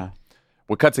it. Now,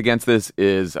 what cuts against this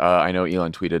is I know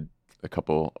Elon tweeted a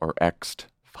couple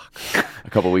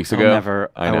weeks ago.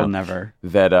 I will never.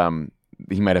 That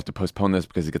he might have to postpone this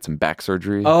because he gets some back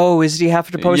surgery. Oh, is he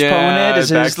have to postpone it? Is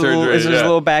his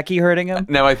little backy hurting him?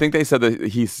 No, I think they said that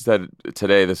he said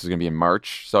today this is going to be in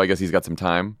March, so I guess he's got some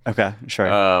time. Okay,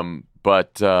 sure.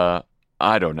 But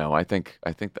I don't know. I think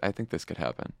this could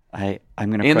happen. I'm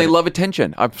gonna. And they love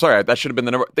attention. I'm sorry, that should have been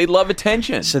the number. They love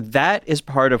attention. So that is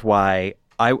part of why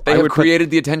I would created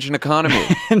the attention economy.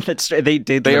 That's they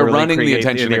did. They are running the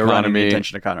attention they economy. Running the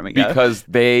attention economy because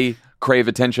they crave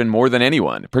attention more than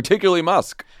anyone, particularly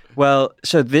Musk. Well,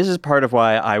 so this is part of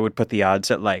why I would put the odds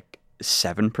at like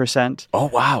 7%. Oh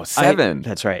wow, 7.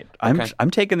 That's right. Okay. I'm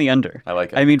taking the under. I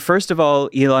like it. I mean, first of all,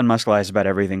 Elon Musk lies about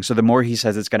everything. So the more he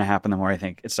says it's going to happen, the more I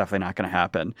think it's definitely not going to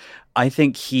happen. I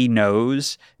think he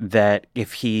knows that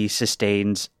if he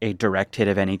sustains a direct hit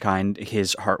of any kind,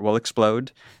 his heart will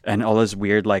explode and all his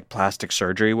weird like plastic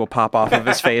surgery will pop off of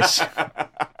his face.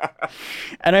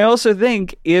 And I also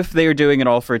think if they are doing it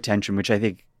all for attention, which I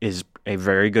think is a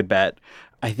very good bet,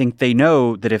 I think they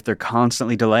know that if they're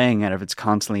constantly delaying it, if it's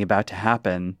constantly about to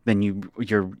happen, then you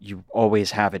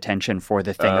always have attention for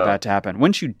the thing about to happen.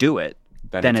 Once you do it,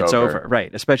 then it's over.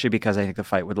 Right. Especially because I think the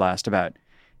fight would last about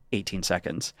 18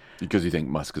 seconds. Because you think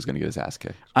Musk is going to get his ass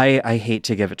kicked. I hate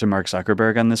to give it to Mark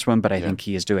Zuckerberg on this one, but I think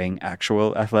he is doing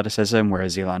actual athleticism,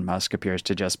 whereas Elon Musk appears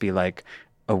to just be like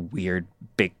a weird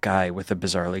big guy with a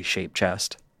bizarrely shaped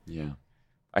chest. Yeah.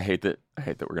 I hate that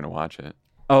we're going to watch it.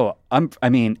 Oh, I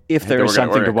mean, if there is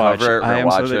something to watch, we're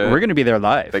going to be there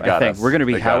live. I think we're going to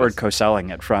be Howard co-selling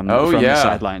it from the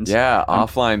sidelines. Yeah,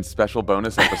 offline special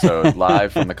bonus episode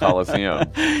live from the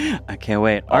Coliseum. I can't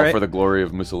wait. All right. For the glory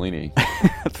of Mussolini.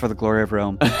 For the glory of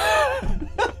Rome.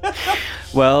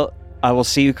 Well, I will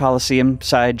see you Coliseum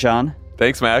side, John.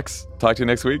 Thanks, Max. Talk to you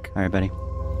next week. All right, buddy.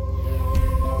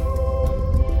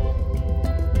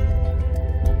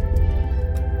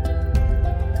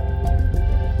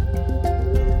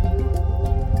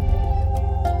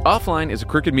 Offline is a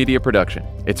Crooked Media production.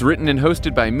 It's written and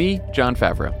hosted by me, John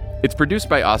Favreau. It's produced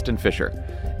by Austin Fisher.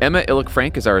 Emma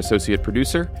Illick-Frank is our associate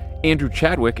producer. Andrew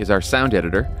Chadwick is our sound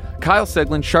editor. Kyle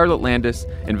Seglin, Charlotte Landis,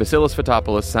 and Vasilis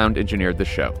Fotopoulos sound engineered the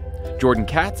show. Jordan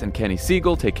Katz and Kenny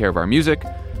Siegel take care of our music.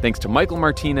 Thanks to Michael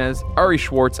Martinez, Ari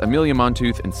Schwartz, Amelia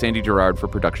Montooth, and Sandy Gerard for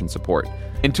production support.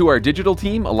 And to our digital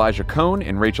team, Elijah Cohn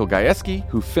and Rachel Gajewski,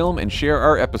 who film and share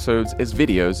our episodes as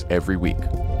videos every week.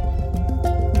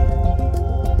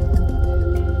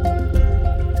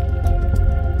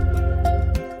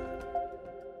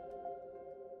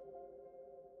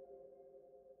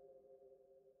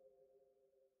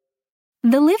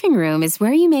 The living room is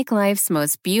where you make life's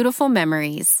most beautiful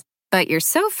memories. But your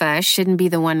sofa shouldn't be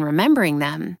the one remembering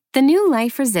them. The new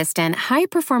life-resistant,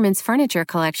 high-performance furniture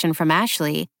collection from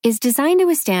Ashley is designed to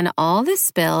withstand all the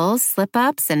spills,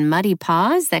 slip-ups, and muddy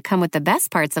paws that come with the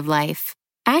best parts of life.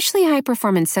 Ashley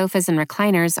high-performance sofas and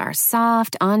recliners are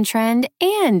soft, on-trend,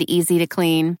 and easy to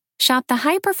clean. Shop the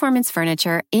high-performance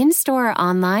furniture in-store or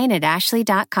online at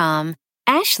ashley.com.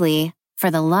 Ashley, for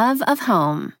the love of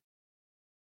home.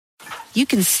 You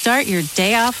can start your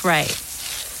day off right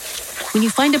when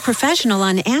you find a professional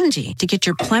on Angie to get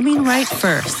your plumbing right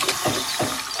first.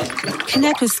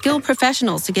 Connect with skilled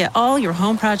professionals to get all your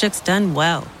home projects done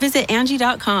well. Visit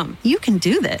Angie.com. You can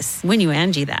do this when you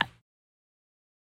Angie that.